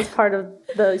 Yeah. That was part of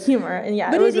the humor, and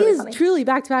but it really is funny. Truly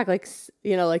back to back, like,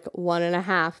 you know, like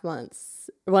 1.5 months.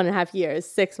 1.5 years,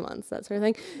 6 months, that sort of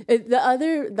thing. The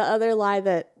other lie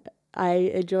that I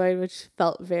enjoyed, which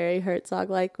felt very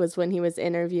Herzog-like, was when he was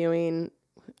interviewing,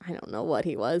 I don't know what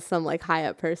he was, some like high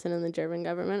up person in the German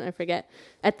government, I forget,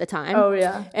 at the time. Oh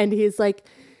yeah. And he's like,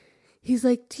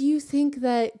 do you think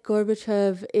that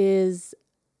Gorbachev is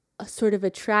a sort of a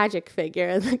tragic figure?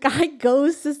 And the guy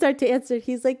goes to start to answer.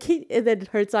 He's like, and then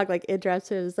Herzog like interrupts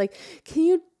him. Is like, can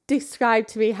you describe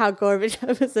to me how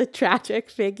Gorbachev is a tragic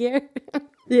figure?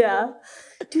 Yeah.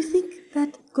 Do you think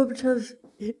that Gorbachev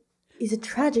is a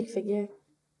tragic figure?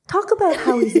 Talk about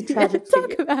how he's a tragic figure.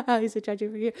 Talk about how he's a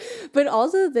tragic figure. But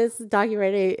also this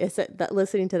documentary, is that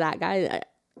listening to that guy,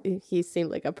 he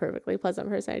seemed like a perfectly pleasant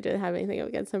person. I didn't have anything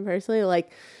against him personally.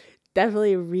 Like,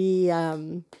 definitely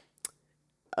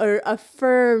or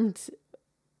affirmed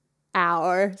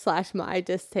my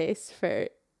distaste for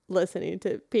listening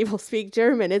to people speak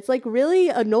German. It's like really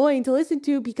annoying to listen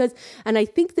to because, and I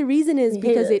think the reason is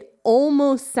because it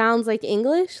almost sounds like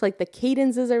English. Like the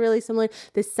cadences are really similar.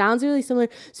 The sounds are really similar.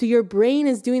 So your brain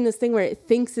is doing this thing where it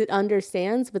thinks it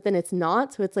understands, but then it's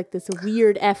not. So it's like this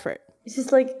weird effort. It's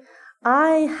just like,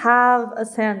 I have a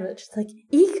sandwich. It's like,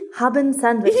 ich haben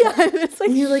Sandwich. Yeah, it's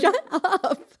like, you're like, shut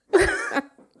up.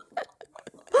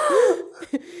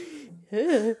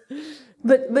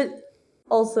 But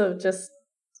also just,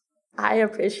 I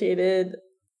appreciated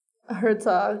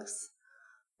Herzog's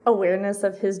awareness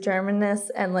of his Germanness,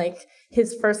 and like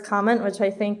his first comment, which I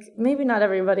think maybe not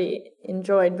everybody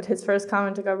enjoyed, but his first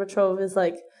comment to Gorbachev is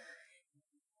like,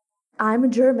 I'm a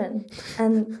German,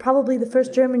 and probably the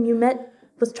first German you met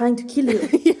was trying to kill you.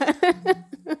 Yeah.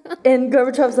 And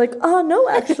Gorbachev's like, oh no,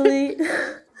 actually.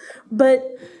 But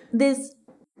this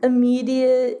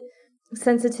immediate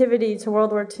sensitivity to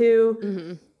World War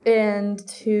II and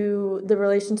to the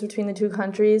relations between the two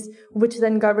countries, which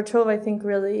then Gorbachev, I think,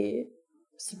 really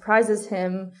surprises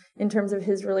him in terms of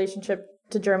his relationship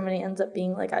to Germany ends up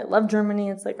being like, I love Germany.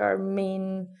 It's like our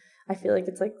main. I feel like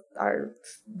it's like our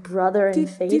brother in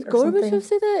fate. Did or something. Gorbachev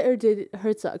say that, or did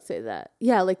Herzog say that?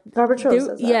 Yeah, like Gorbachev says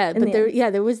that. Yeah, but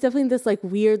there was definitely this like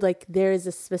weird, like there is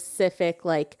a specific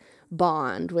like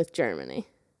bond with Germany.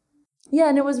 Yeah,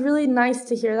 and it was really nice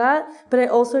to hear that. But I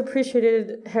also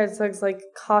appreciated Herzog's like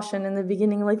caution in the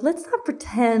beginning, like let's not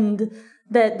pretend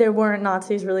that there weren't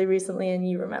Nazis really recently and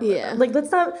you remember them. Like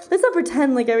let's not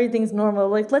pretend like everything's normal.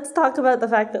 Like let's talk about the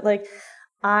fact that like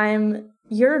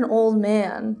you're an old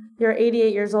man. You're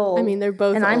 88 years old. I mean, they're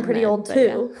both and I'm pretty old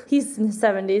too. Yeah. He's in his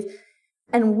 70s.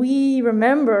 And we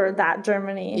remember that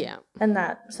Germany and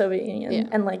that Soviet Union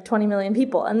and like 20 million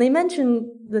people. And they mentioned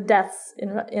the deaths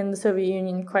in the Soviet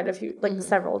Union quite a few, like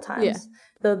several times. Yeah.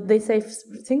 Though I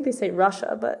think they say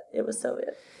Russia, but it was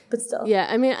Soviet. But still. Yeah,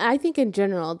 I mean, I think in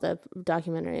general the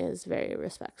documentary is very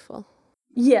respectful.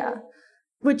 Yeah,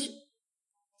 which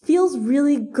feels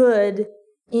really good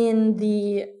in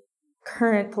the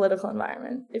current political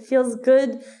environment. It feels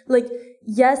good. Like,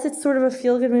 yes, it's sort of a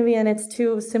feel-good movie, and it's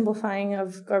too simplifying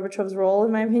of Gorbachev's role,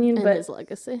 in my opinion. And but his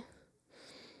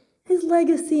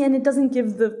legacy. And it doesn't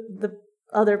give the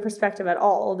other perspective at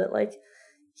all, that, like,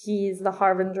 he's the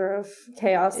harbinger of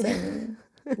chaos and,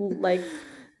 like,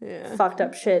 fucked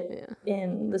up shit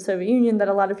in the Soviet Union that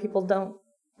a lot of people don't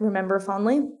remember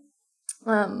fondly,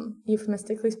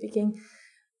 euphemistically speaking.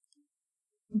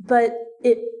 But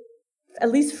it, at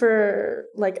least for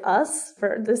like us,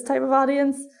 for this type of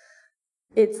audience,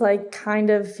 it's like kind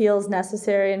of feels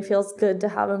necessary and feels good to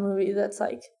have a movie that's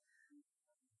like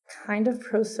kind of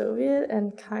pro-Soviet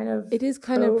and kind of it is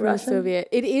kind of pro-Soviet.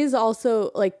 It is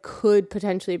also like could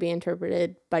potentially be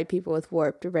interpreted by people with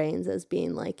warped brains as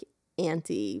being like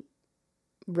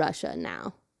anti-Russia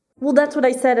now. Well, that's what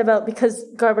I said about because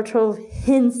Gorbachev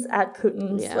hints at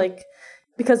Putin's like.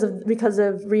 Because of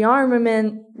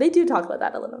rearmament, they do talk about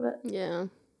that a little bit. Yeah.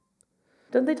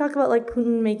 Don't they talk about like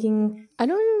Putin making? I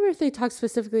don't remember if they talk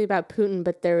specifically about Putin,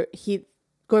 but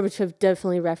Gorbachev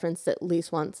definitely referenced at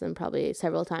least once and probably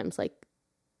several times like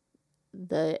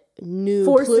the new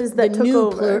forces that took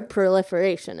over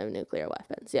proliferation of nuclear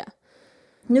weapons. Yeah.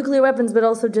 Nuclear weapons, but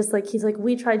also just like he's like,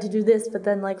 we tried to do this, but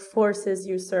then like forces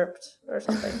usurped or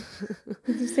something.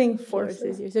 He's saying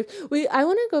forces usurped. I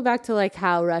want to go back to like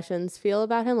how Russians feel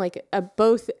about him, like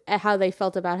both how they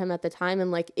felt about him at the time and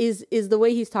like is the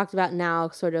way he's talked about now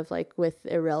sort of like with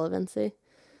irrelevancy.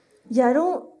 Yeah, I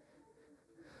don't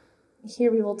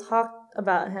hear people talk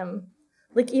about him.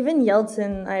 Like even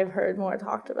Yeltsin, I've heard more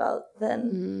talked about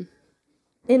than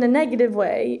in a negative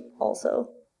way,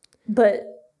 also, but.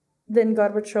 Than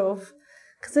Gorbachev,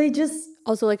 because I just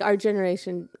also like our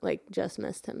generation like just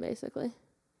missed him basically.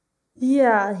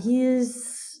 Yeah,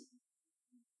 he's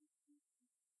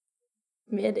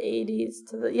mid-80s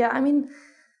to the I mean,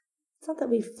 it's not that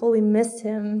we fully missed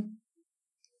him,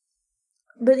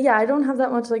 but yeah, I don't have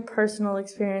that much like personal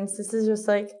experience. This is just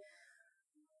like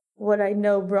what I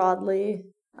know broadly.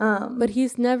 But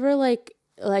he's never like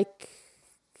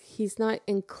he's not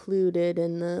included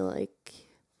in the like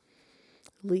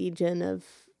legion of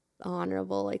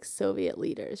honorable like Soviet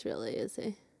leaders, really, is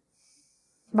he?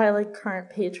 By like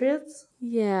current patriots?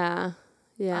 Yeah.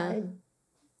 I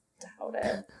doubt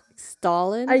it.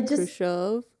 Stalin,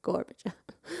 Khrushchev, Gorbachev.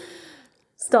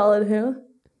 Stalin who?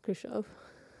 Khrushchev.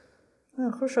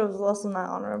 Oh, Khrushchev is also not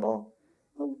honorable.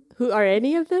 Who are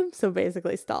any of them? So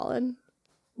basically Stalin.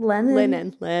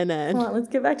 Lenin. Come on, let's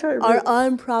get back to our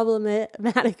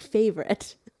unproblematic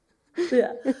favorite.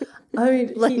 Yeah. I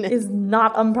mean, Lenin. He is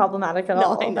not unproblematic at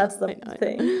all. That's the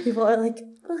thing. People are like,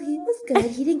 well, he was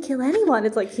good. He didn't kill anyone.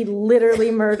 It's like he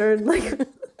literally murdered like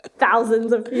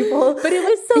thousands of people. But it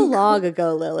was so long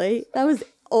ago, Lily. That was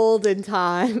olden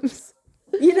times.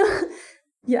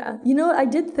 Yeah. I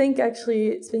did think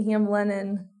actually, speaking of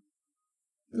Lenin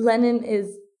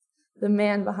is the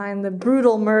man behind the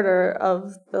brutal murder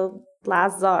of the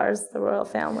last czars, the royal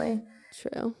family.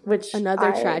 True. Which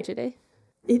another tragedy.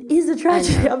 It is a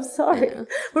tragedy. I'm sorry.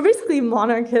 We're basically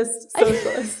monarchist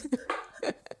socialists.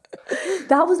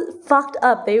 That was fucked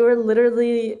up. They were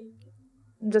literally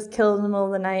just killed in the middle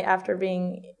of the night after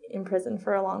being in prison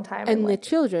for a long time. And the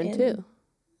children, too.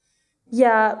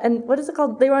 Yeah, and what is it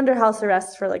called? They were under house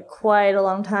arrest for like quite a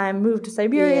long time. Moved to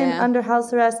Siberia under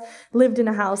house arrest. Lived in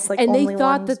a house like and only they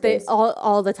thought one that space. They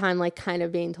all the time like kind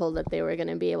of being told that they were going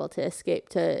to be able to escape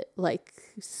to like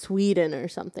Sweden or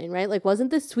something, right? Like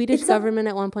wasn't the Swedish government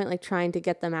at one point like trying to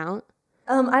get them out?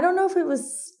 I don't know if it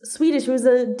was Swedish. It was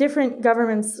different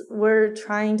governments were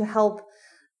trying to help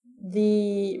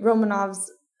the Romanovs,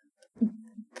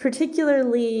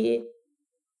 particularly.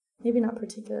 Maybe not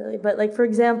particularly, but like for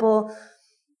example,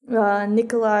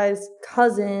 Nikolai's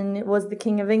cousin was the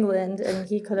king of England, and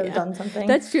he could have done something.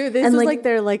 That's true. This and is like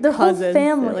their like their cousins. whole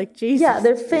family. They're like Jesus. Yeah,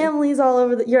 their families all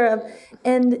over Europe,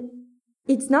 and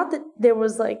it's not that there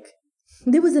was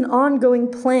an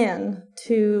ongoing plan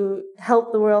to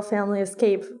help the royal family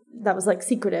escape. That was like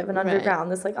secretive and underground.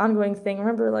 Right. This like ongoing thing.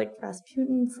 Remember, like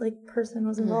Rasputin's like person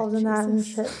was involved in that and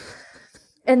shit.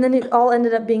 And then it all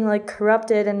ended up being like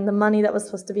corrupted, and the money that was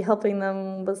supposed to be helping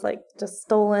them was like just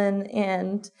stolen.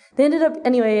 And they ended up,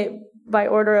 anyway, by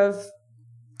order of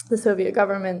the Soviet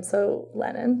government, so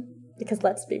Lenin, because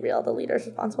let's be real, the leader's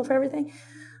responsible for everything.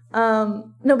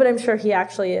 No, but I'm sure he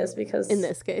actually is, because in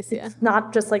this case, yeah, it's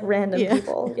not just like random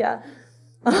people. Yeah.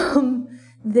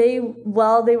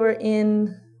 While they were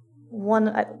in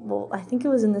I think it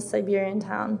was in the Siberian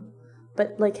town,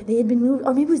 but like they had been moved,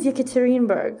 or maybe it was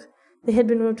Yekaterinburg. They had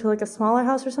been moved to like a smaller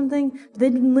house or something. But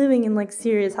they'd been living in like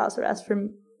serious house arrest for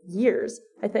years,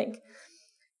 I think.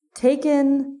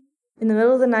 Taken in the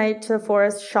middle of the night to the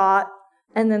forest, shot,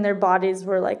 and then their bodies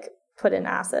were like put in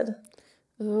acid.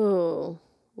 Oh,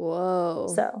 whoa.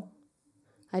 So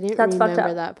I didn't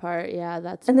remember that part. Yeah,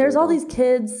 that's and brutal. there's all these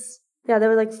kids. Yeah, there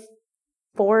were like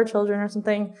 4 children or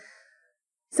something.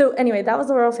 So anyway, that was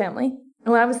the royal family.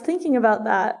 And when I was thinking about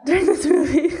that during this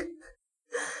movie,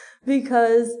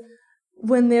 because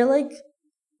when they're like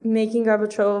making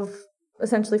Gorbachev,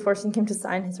 essentially forcing him to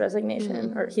sign his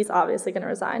resignation, or he's obviously going to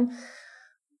resign.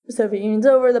 The Soviet Union's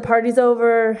over, the party's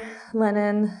over,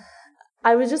 Lenin.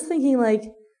 I was just thinking like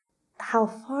how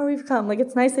far we've come. Like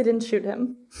it's nice they didn't shoot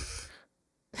him.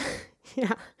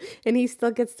 Yeah, and he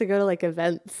still gets to go to like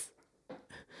events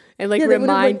and like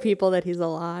remind people that he's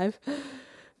alive.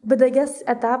 But I guess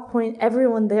at that point,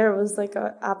 everyone there was like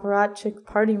a apparatchik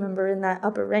party member in that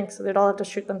upper rank, so they'd all have to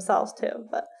shoot themselves too.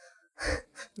 But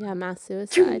yeah, mass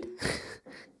suicide.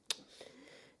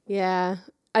 Yeah,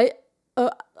 the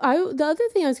other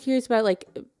thing I was curious about, like,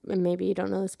 and maybe you don't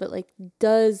know this, but like,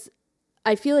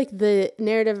 I feel like the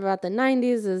narrative about the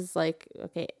 90s is like,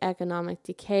 okay, economic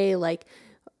decay, like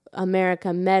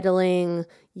America meddling,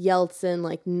 Yeltsin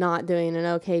like not doing an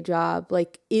okay job.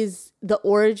 Like, is the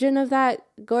origin of that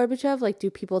Gorbachev? Like, do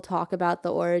people talk about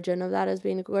the origin of that as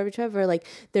being Gorbachev, or like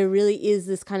there really is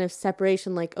this kind of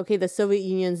separation? Like, okay, the Soviet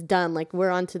Union's done. Like, we're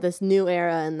on to this new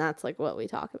era, and that's like what we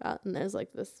talk about. And there's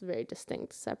like this very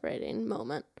distinct separating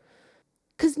moment.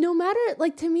 Because no matter,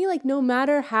 like, to me, like, no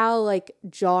matter how like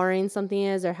jarring something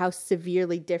is or how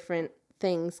severely different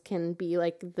things can be,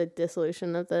 like the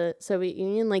dissolution of the Soviet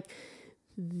Union, like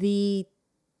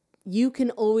you can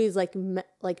always like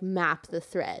map the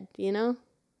thread, you know?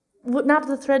 Map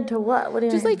the thread to what? What do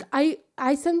you just mean? Like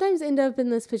I sometimes end up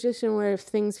in this position where if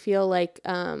things feel like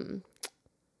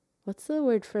what's the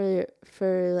word for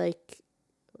like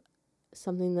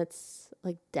something that's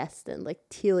like destined, like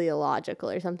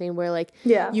teleological or something, where like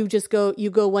you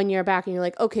go 1 year back and you're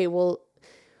like, okay, well,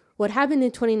 what happened in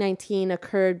 2019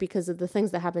 occurred because of the things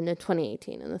that happened in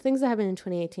 2018. And the things that happened in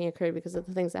 2018 occurred because of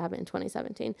the things that happened in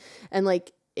 2017. And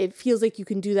like, it feels like you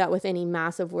can do that with any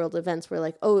massive world events where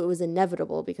like, oh, it was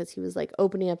inevitable because he was like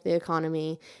opening up the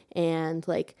economy and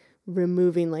like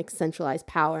removing like centralized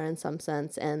power in some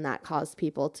sense. And that caused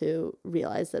people to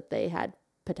realize that they had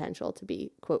potential to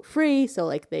be, quote, free. So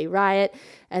like they riot.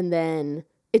 And then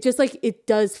it just like, it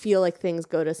does feel like things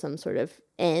go to some sort of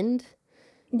end.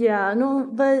 Yeah, no,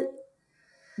 but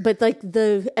like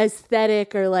the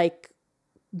aesthetic or like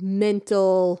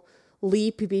mental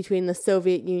leap between the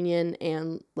Soviet Union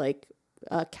and like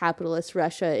capitalist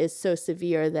Russia is so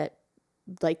severe that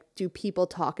like, do people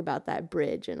talk about that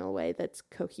bridge in a way that's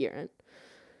coherent?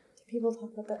 Do people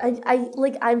talk about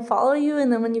that? I follow you,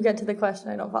 and then when you get to the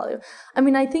question, I don't follow you. I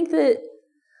mean, I think that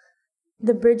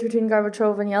the bridge between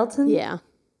Gorbachev and Yeltsin. Yeah.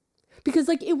 Because,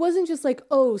 like, it wasn't just like,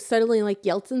 oh, suddenly, like,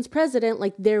 Yeltsin's president.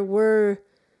 Like, there were,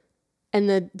 and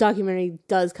the documentary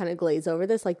does kind of glaze over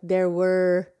this, like, there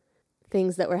were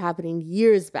things that were happening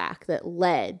years back that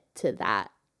led to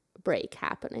that break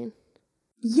happening.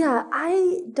 Yeah,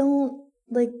 I don't,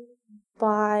 like,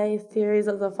 buy theories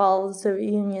of the fall of the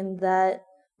Soviet Union that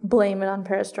blame it on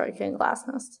perestroika and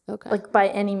glasnost. Okay. Like, by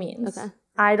any means. Okay.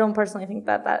 I don't personally think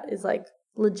that is, like,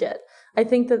 legit. I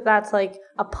think that that's like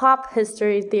a pop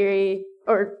history theory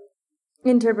or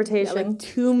interpretation. Yeah, like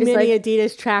too many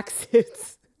Adidas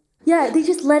tracksuits. Yeah, they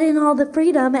just let in all the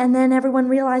freedom and then everyone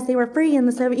realized they were free and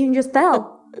the Soviet Union just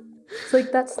fell. It's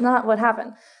like, that's not what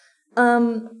happened.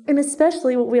 And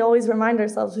especially what we always remind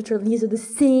ourselves, which are these are the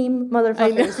same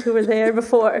motherfuckers who were there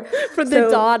before. From the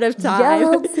dawn of time.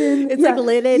 Yeltsin, It's like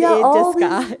Lenin in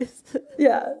disguise.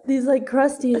 These like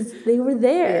crusties, they were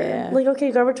there. Yeah. Like,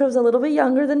 okay, Gorbachev's a little bit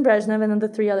younger than Brezhnev and then the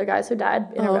three other guys who died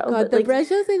in a row. God, but, the like,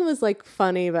 Brezhnev thing was like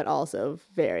funny, but also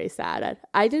very sad.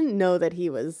 I didn't know that he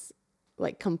was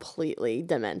like completely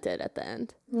demented at the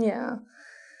end. Yeah.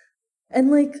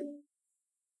 And like,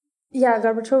 yeah,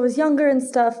 Gorbachev was younger and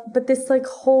stuff, but this like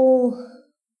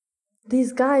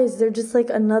these guys, they're just like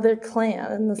another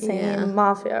clan in the same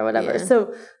mafia or whatever. Yeah.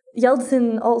 So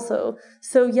Yeltsin also.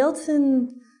 So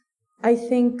Yeltsin, I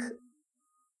think,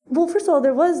 well, first of all,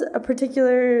 there was a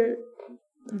particular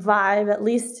vibe, at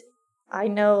least I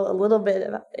know a little bit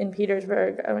about in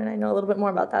Petersburg. I mean, I know a little bit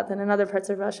more about that than in other parts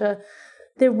of Russia.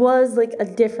 There was like a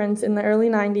difference in the early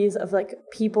 90s of like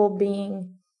people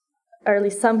being, or at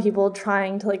least some people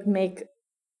trying to like make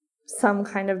some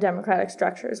kind of democratic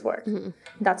structures work. Mm-hmm.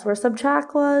 That's where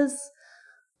Sobchak was.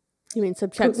 You mean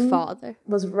Sobchak's father?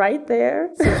 Was right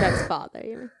there. Sobchak's father,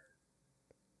 you mean?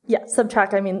 Yeah,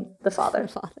 Sobchak, I mean the father. The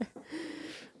father.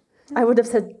 I would have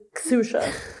said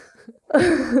Ksusha.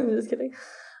 I'm just kidding.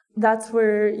 That's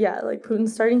where, like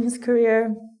Putin's starting his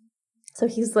career. So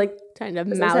he's like trying to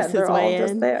mouse his way in.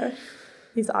 Just there.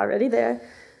 He's already there.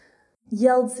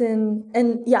 Yeltsin,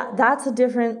 and that's a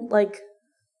different, like,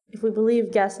 if we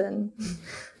believe Gessen,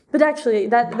 but actually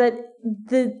that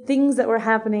the things that were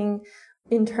happening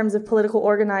in terms of political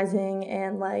organizing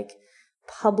and like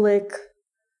public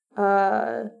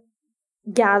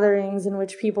gatherings in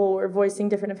which people were voicing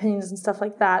different opinions and stuff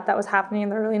like that was happening in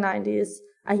the early 90s.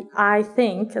 I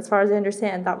think, as far as I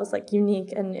understand, that was like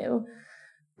unique and new.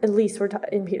 At least we're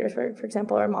in Petersburg, for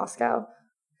example, or Moscow.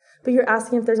 But you're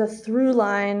asking if there's a through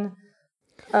line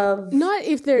of not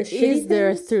if there is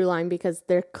there a through line, because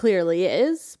there clearly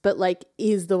is, but like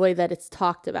is the way that it's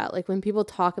talked about. Like when people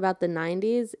talk about the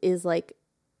 90s, is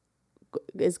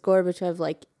Gorbachev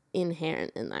like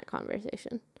inherent in that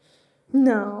conversation?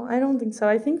 No, I don't think so.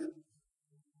 I think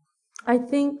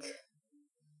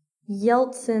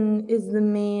Yeltsin is the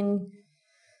main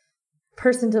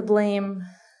person to blame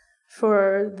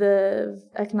for the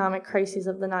economic crises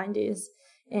of the 90s,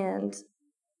 and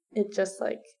it just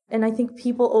like, and I think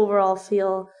people overall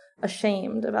feel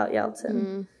ashamed about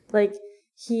Yeltsin. Like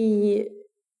he,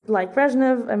 like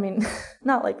Brezhnev, I mean,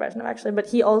 not like Brezhnev actually, but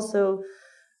he also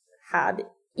had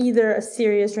either a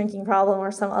serious drinking problem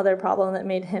or some other problem that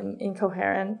made him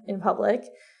incoherent in public.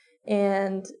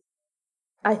 And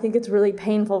I think it's really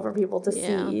painful for people to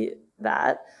see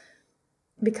that,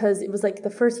 because it was like the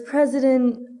first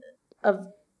president of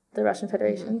the Russian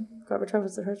Federation. Gorbachev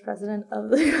was the first president of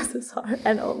the USSR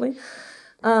and only.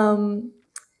 And,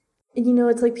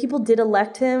 it's like people did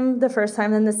elect him the first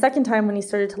time, and the second time when he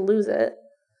started to lose it,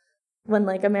 when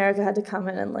like America had to come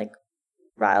in and like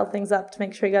rile things up to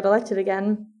make sure he got elected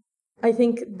again. I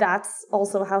think that's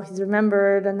also how he's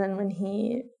remembered. And then when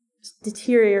he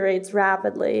deteriorates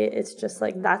rapidly, it's just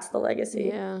like that's the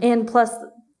legacy. Yeah. And plus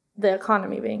the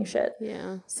economy being shit.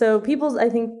 Yeah. So I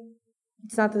think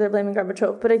it's not that they're blaming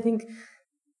Gorbachev, but I think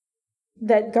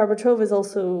that Gorbachev is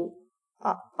also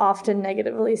often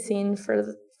negatively seen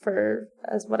for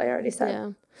as what I already said.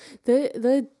 Yeah.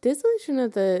 The dissolution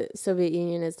of the Soviet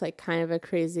Union is like kind of a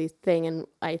crazy thing, and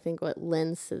I think what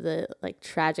lends to the like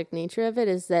tragic nature of it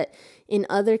is that in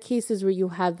other cases where you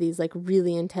have these like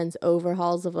really intense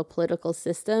overhauls of a political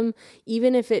system,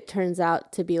 even if it turns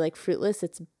out to be like fruitless,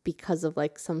 it's because of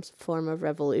like some form of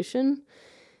revolution.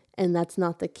 And that's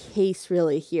not the case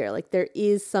really here. Like there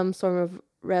is some sort of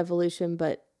revolution,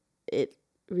 but it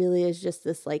really is just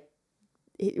this like,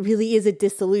 it really is a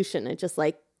dissolution. It just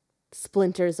like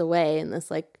splinters away in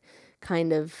this like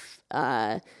kind of,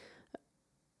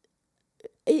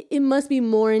 it must be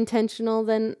more intentional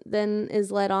than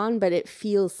is let on, but it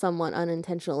feels somewhat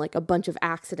unintentional, like a bunch of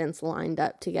accidents lined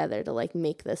up together to like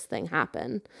make this thing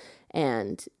happen.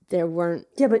 And there weren't.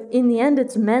 Yeah, but in the end,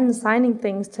 it's men signing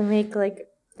things to make like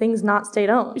things not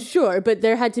state-owned. Sure, but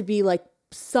there had to be like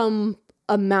some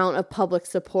amount of public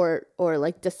support or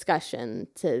like discussion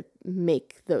to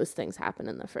make those things happen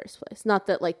in the first place. Not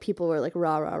that like people were like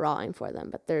rawing for them,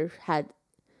 but there had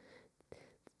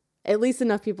at least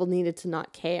enough people needed to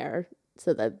not care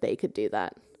so that they could do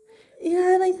that.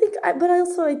 Yeah, and I think,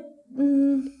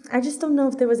 I just don't know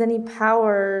if there was any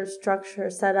power structure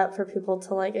set up for people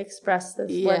to like express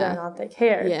this whether or not they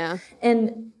cared. Yeah.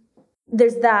 And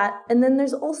there's that, and then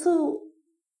there's also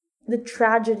the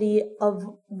tragedy of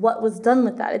what was done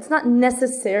with that. It's not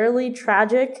necessarily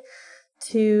tragic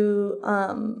to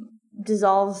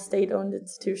dissolve state-owned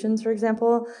institutions, for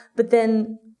example, but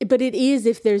then But it is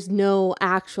if there's no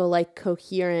actual like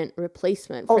coherent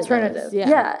replacement for alternative. those.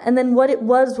 Yeah. And then what it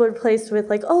was replaced with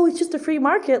like, oh, it's just a free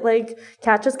market, like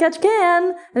catch as catch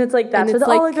can. And it's like, that's where the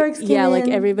oligarchs came in. Yeah, like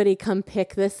everybody come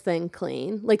pick this thing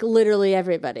clean. Like literally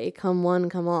everybody, come one,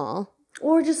 come all.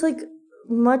 Or just like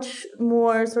much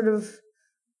more sort of,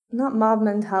 not mob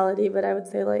mentality, but I would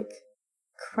say like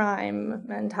crime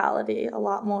mentality. A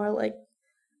lot more like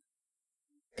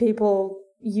people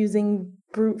using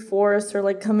brute force or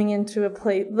like coming into a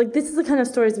place. Like this is the kind of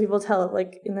stories people tell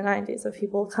like in the 90s of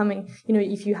people coming, you know,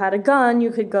 if you had a gun,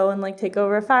 you could go and like take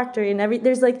over a factory and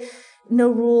there's like no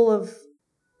rule of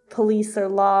police or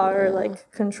law or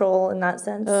like control in that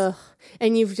sense. Ugh.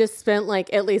 And you've just spent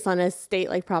like, at least on a state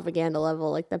like propaganda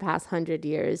level, like the past 100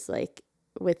 years, like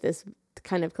with this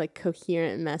kind of like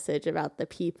coherent message about the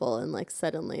people, and like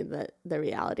suddenly the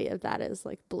reality of that is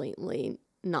like blatantly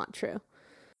not true.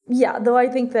 Yeah, though I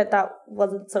think that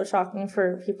wasn't so shocking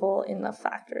for people in the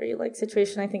factory like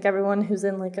situation. I think everyone who's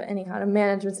in like any kind of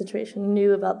management situation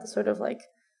knew about the sort of like,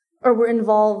 or were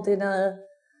involved in a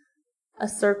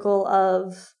circle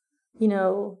of, you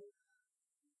know,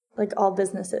 like all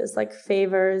businesses, like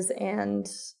favors and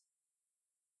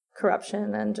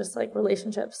corruption and just like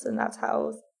relationships, and that's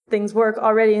how things work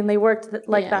already, and they worked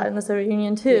like that in the Soviet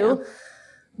Union too. Yeah.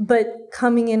 But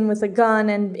coming in with a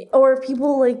gun or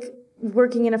people like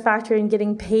working in a factory and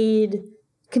getting paid,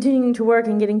 continuing to work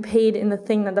and getting paid in the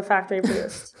thing that the factory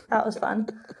produced. That was fun.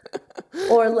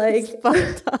 Or like it's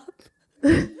fucked up.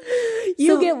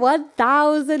 You get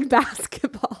 1,000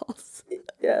 basketballs.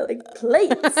 Yeah, like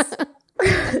plates.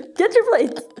 Get your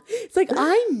plates. It's like,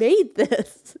 I made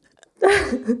this.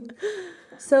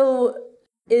 So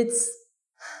it's,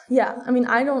 yeah, I mean,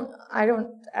 I don't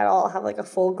at all have like a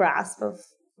full grasp of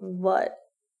what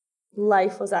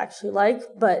life was actually like,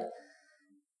 but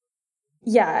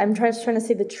yeah, I'm trying to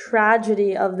say the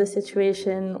tragedy of the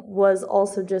situation was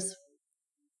also just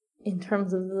in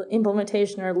terms of the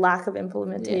implementation or lack of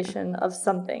implementation of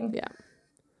something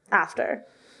after.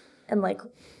 And like,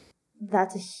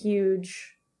 that's you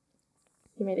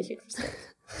made a huge mistake.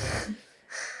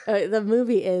 The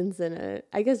movie ends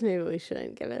I guess maybe we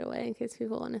shouldn't give it away in case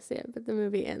people want to see it, but the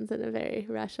movie ends in a very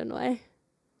Russian way,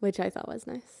 which I thought was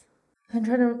nice. I'm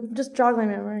trying to just jog my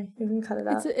memory. You can cut it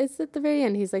out. It's at the very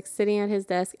end. He's like sitting at his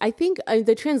desk. I think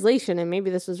the translation, and maybe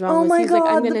this was wrong, he's like,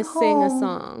 I'm going to sing a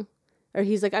song. Or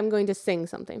he's like, I'm going to sing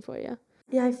something for you.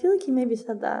 Yeah, I feel like he maybe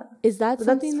said that. Is that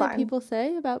something that people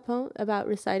say about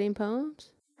reciting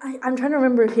poems? I'm trying to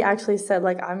remember if he actually said,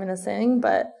 like, I'm going to sing,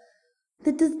 but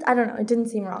I don't know. It didn't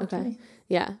seem wrong to me.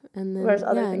 Yeah. And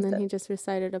then, he just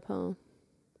recited a poem.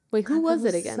 Wait, who was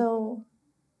it again?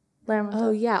 Lermontov. Oh,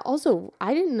 yeah. Also,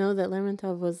 I didn't know that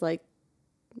Lermontov was, like,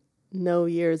 no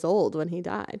years old when he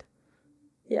died.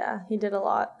 Yeah, he did a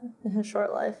lot in his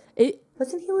short life.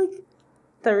 Wasn't he, like,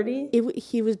 30?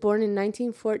 He was born in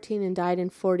 1914 and died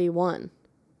in 41.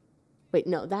 Wait,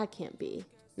 no, that can't be.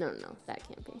 No, that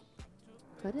can't be.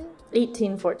 What is it?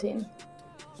 1814.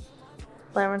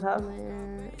 Lermontov.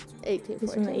 1814.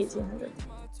 He's from the 1800s.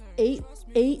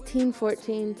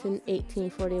 1814 to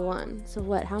 1841. So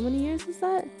what, how many years is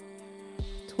that?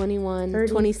 21,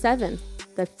 30. 27.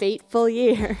 The fateful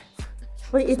year.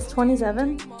 Wait, it's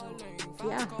 27?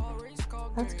 Yeah.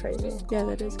 That's crazy. Yeah,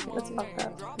 that is crazy. That's fucked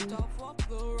up. Mm.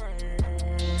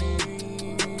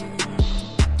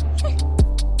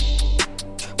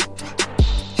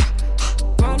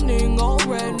 Running all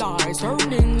red lights,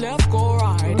 turning left, go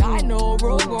right. I know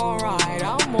road go right.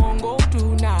 I'm on go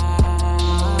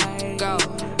tonight. Go,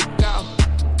 go,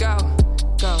 go,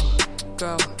 go,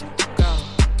 go, go,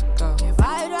 go. If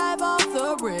I drive off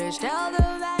the bridge, tell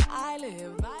them that I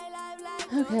live my life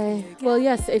like. Okay. Well,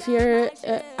 yes. If you're,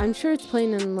 I'm sure it's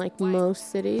playing in like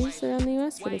most cities around the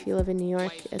U.S. But if you live in New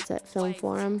York, it's at Film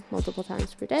Forum multiple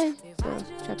times per day. So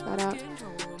check that out.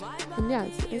 And yeah,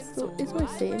 it's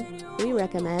worth seeing. We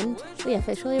recommend. We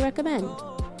officially recommend.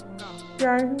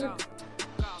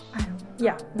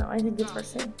 Yeah, I think it's worth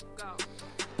seeing.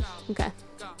 Okay.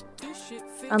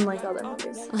 Unlike other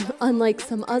movies. Unlike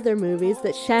some other movies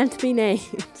that shan't be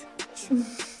named.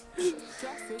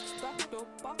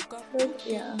 But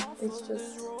yeah, it's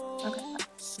just okay.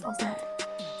 Awesome.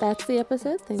 That's the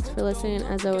episode. Thanks for listening.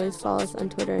 As always, follow us on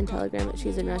Twitter and Telegram at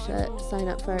She's in Russia. Sign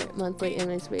up for our monthly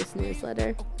image-based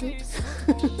newsletter.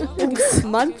 Oops.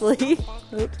 Monthly.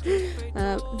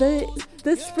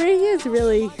 The spring is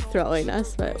really throwing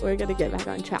us, but we're going to get back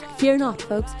on track. Fear not,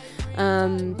 folks.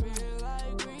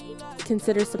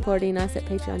 Consider supporting us at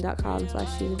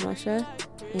patreon.com/She'sInRussia.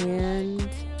 And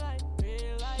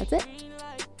that's it.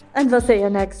 And we'll see you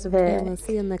next week. And we'll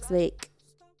see you next week.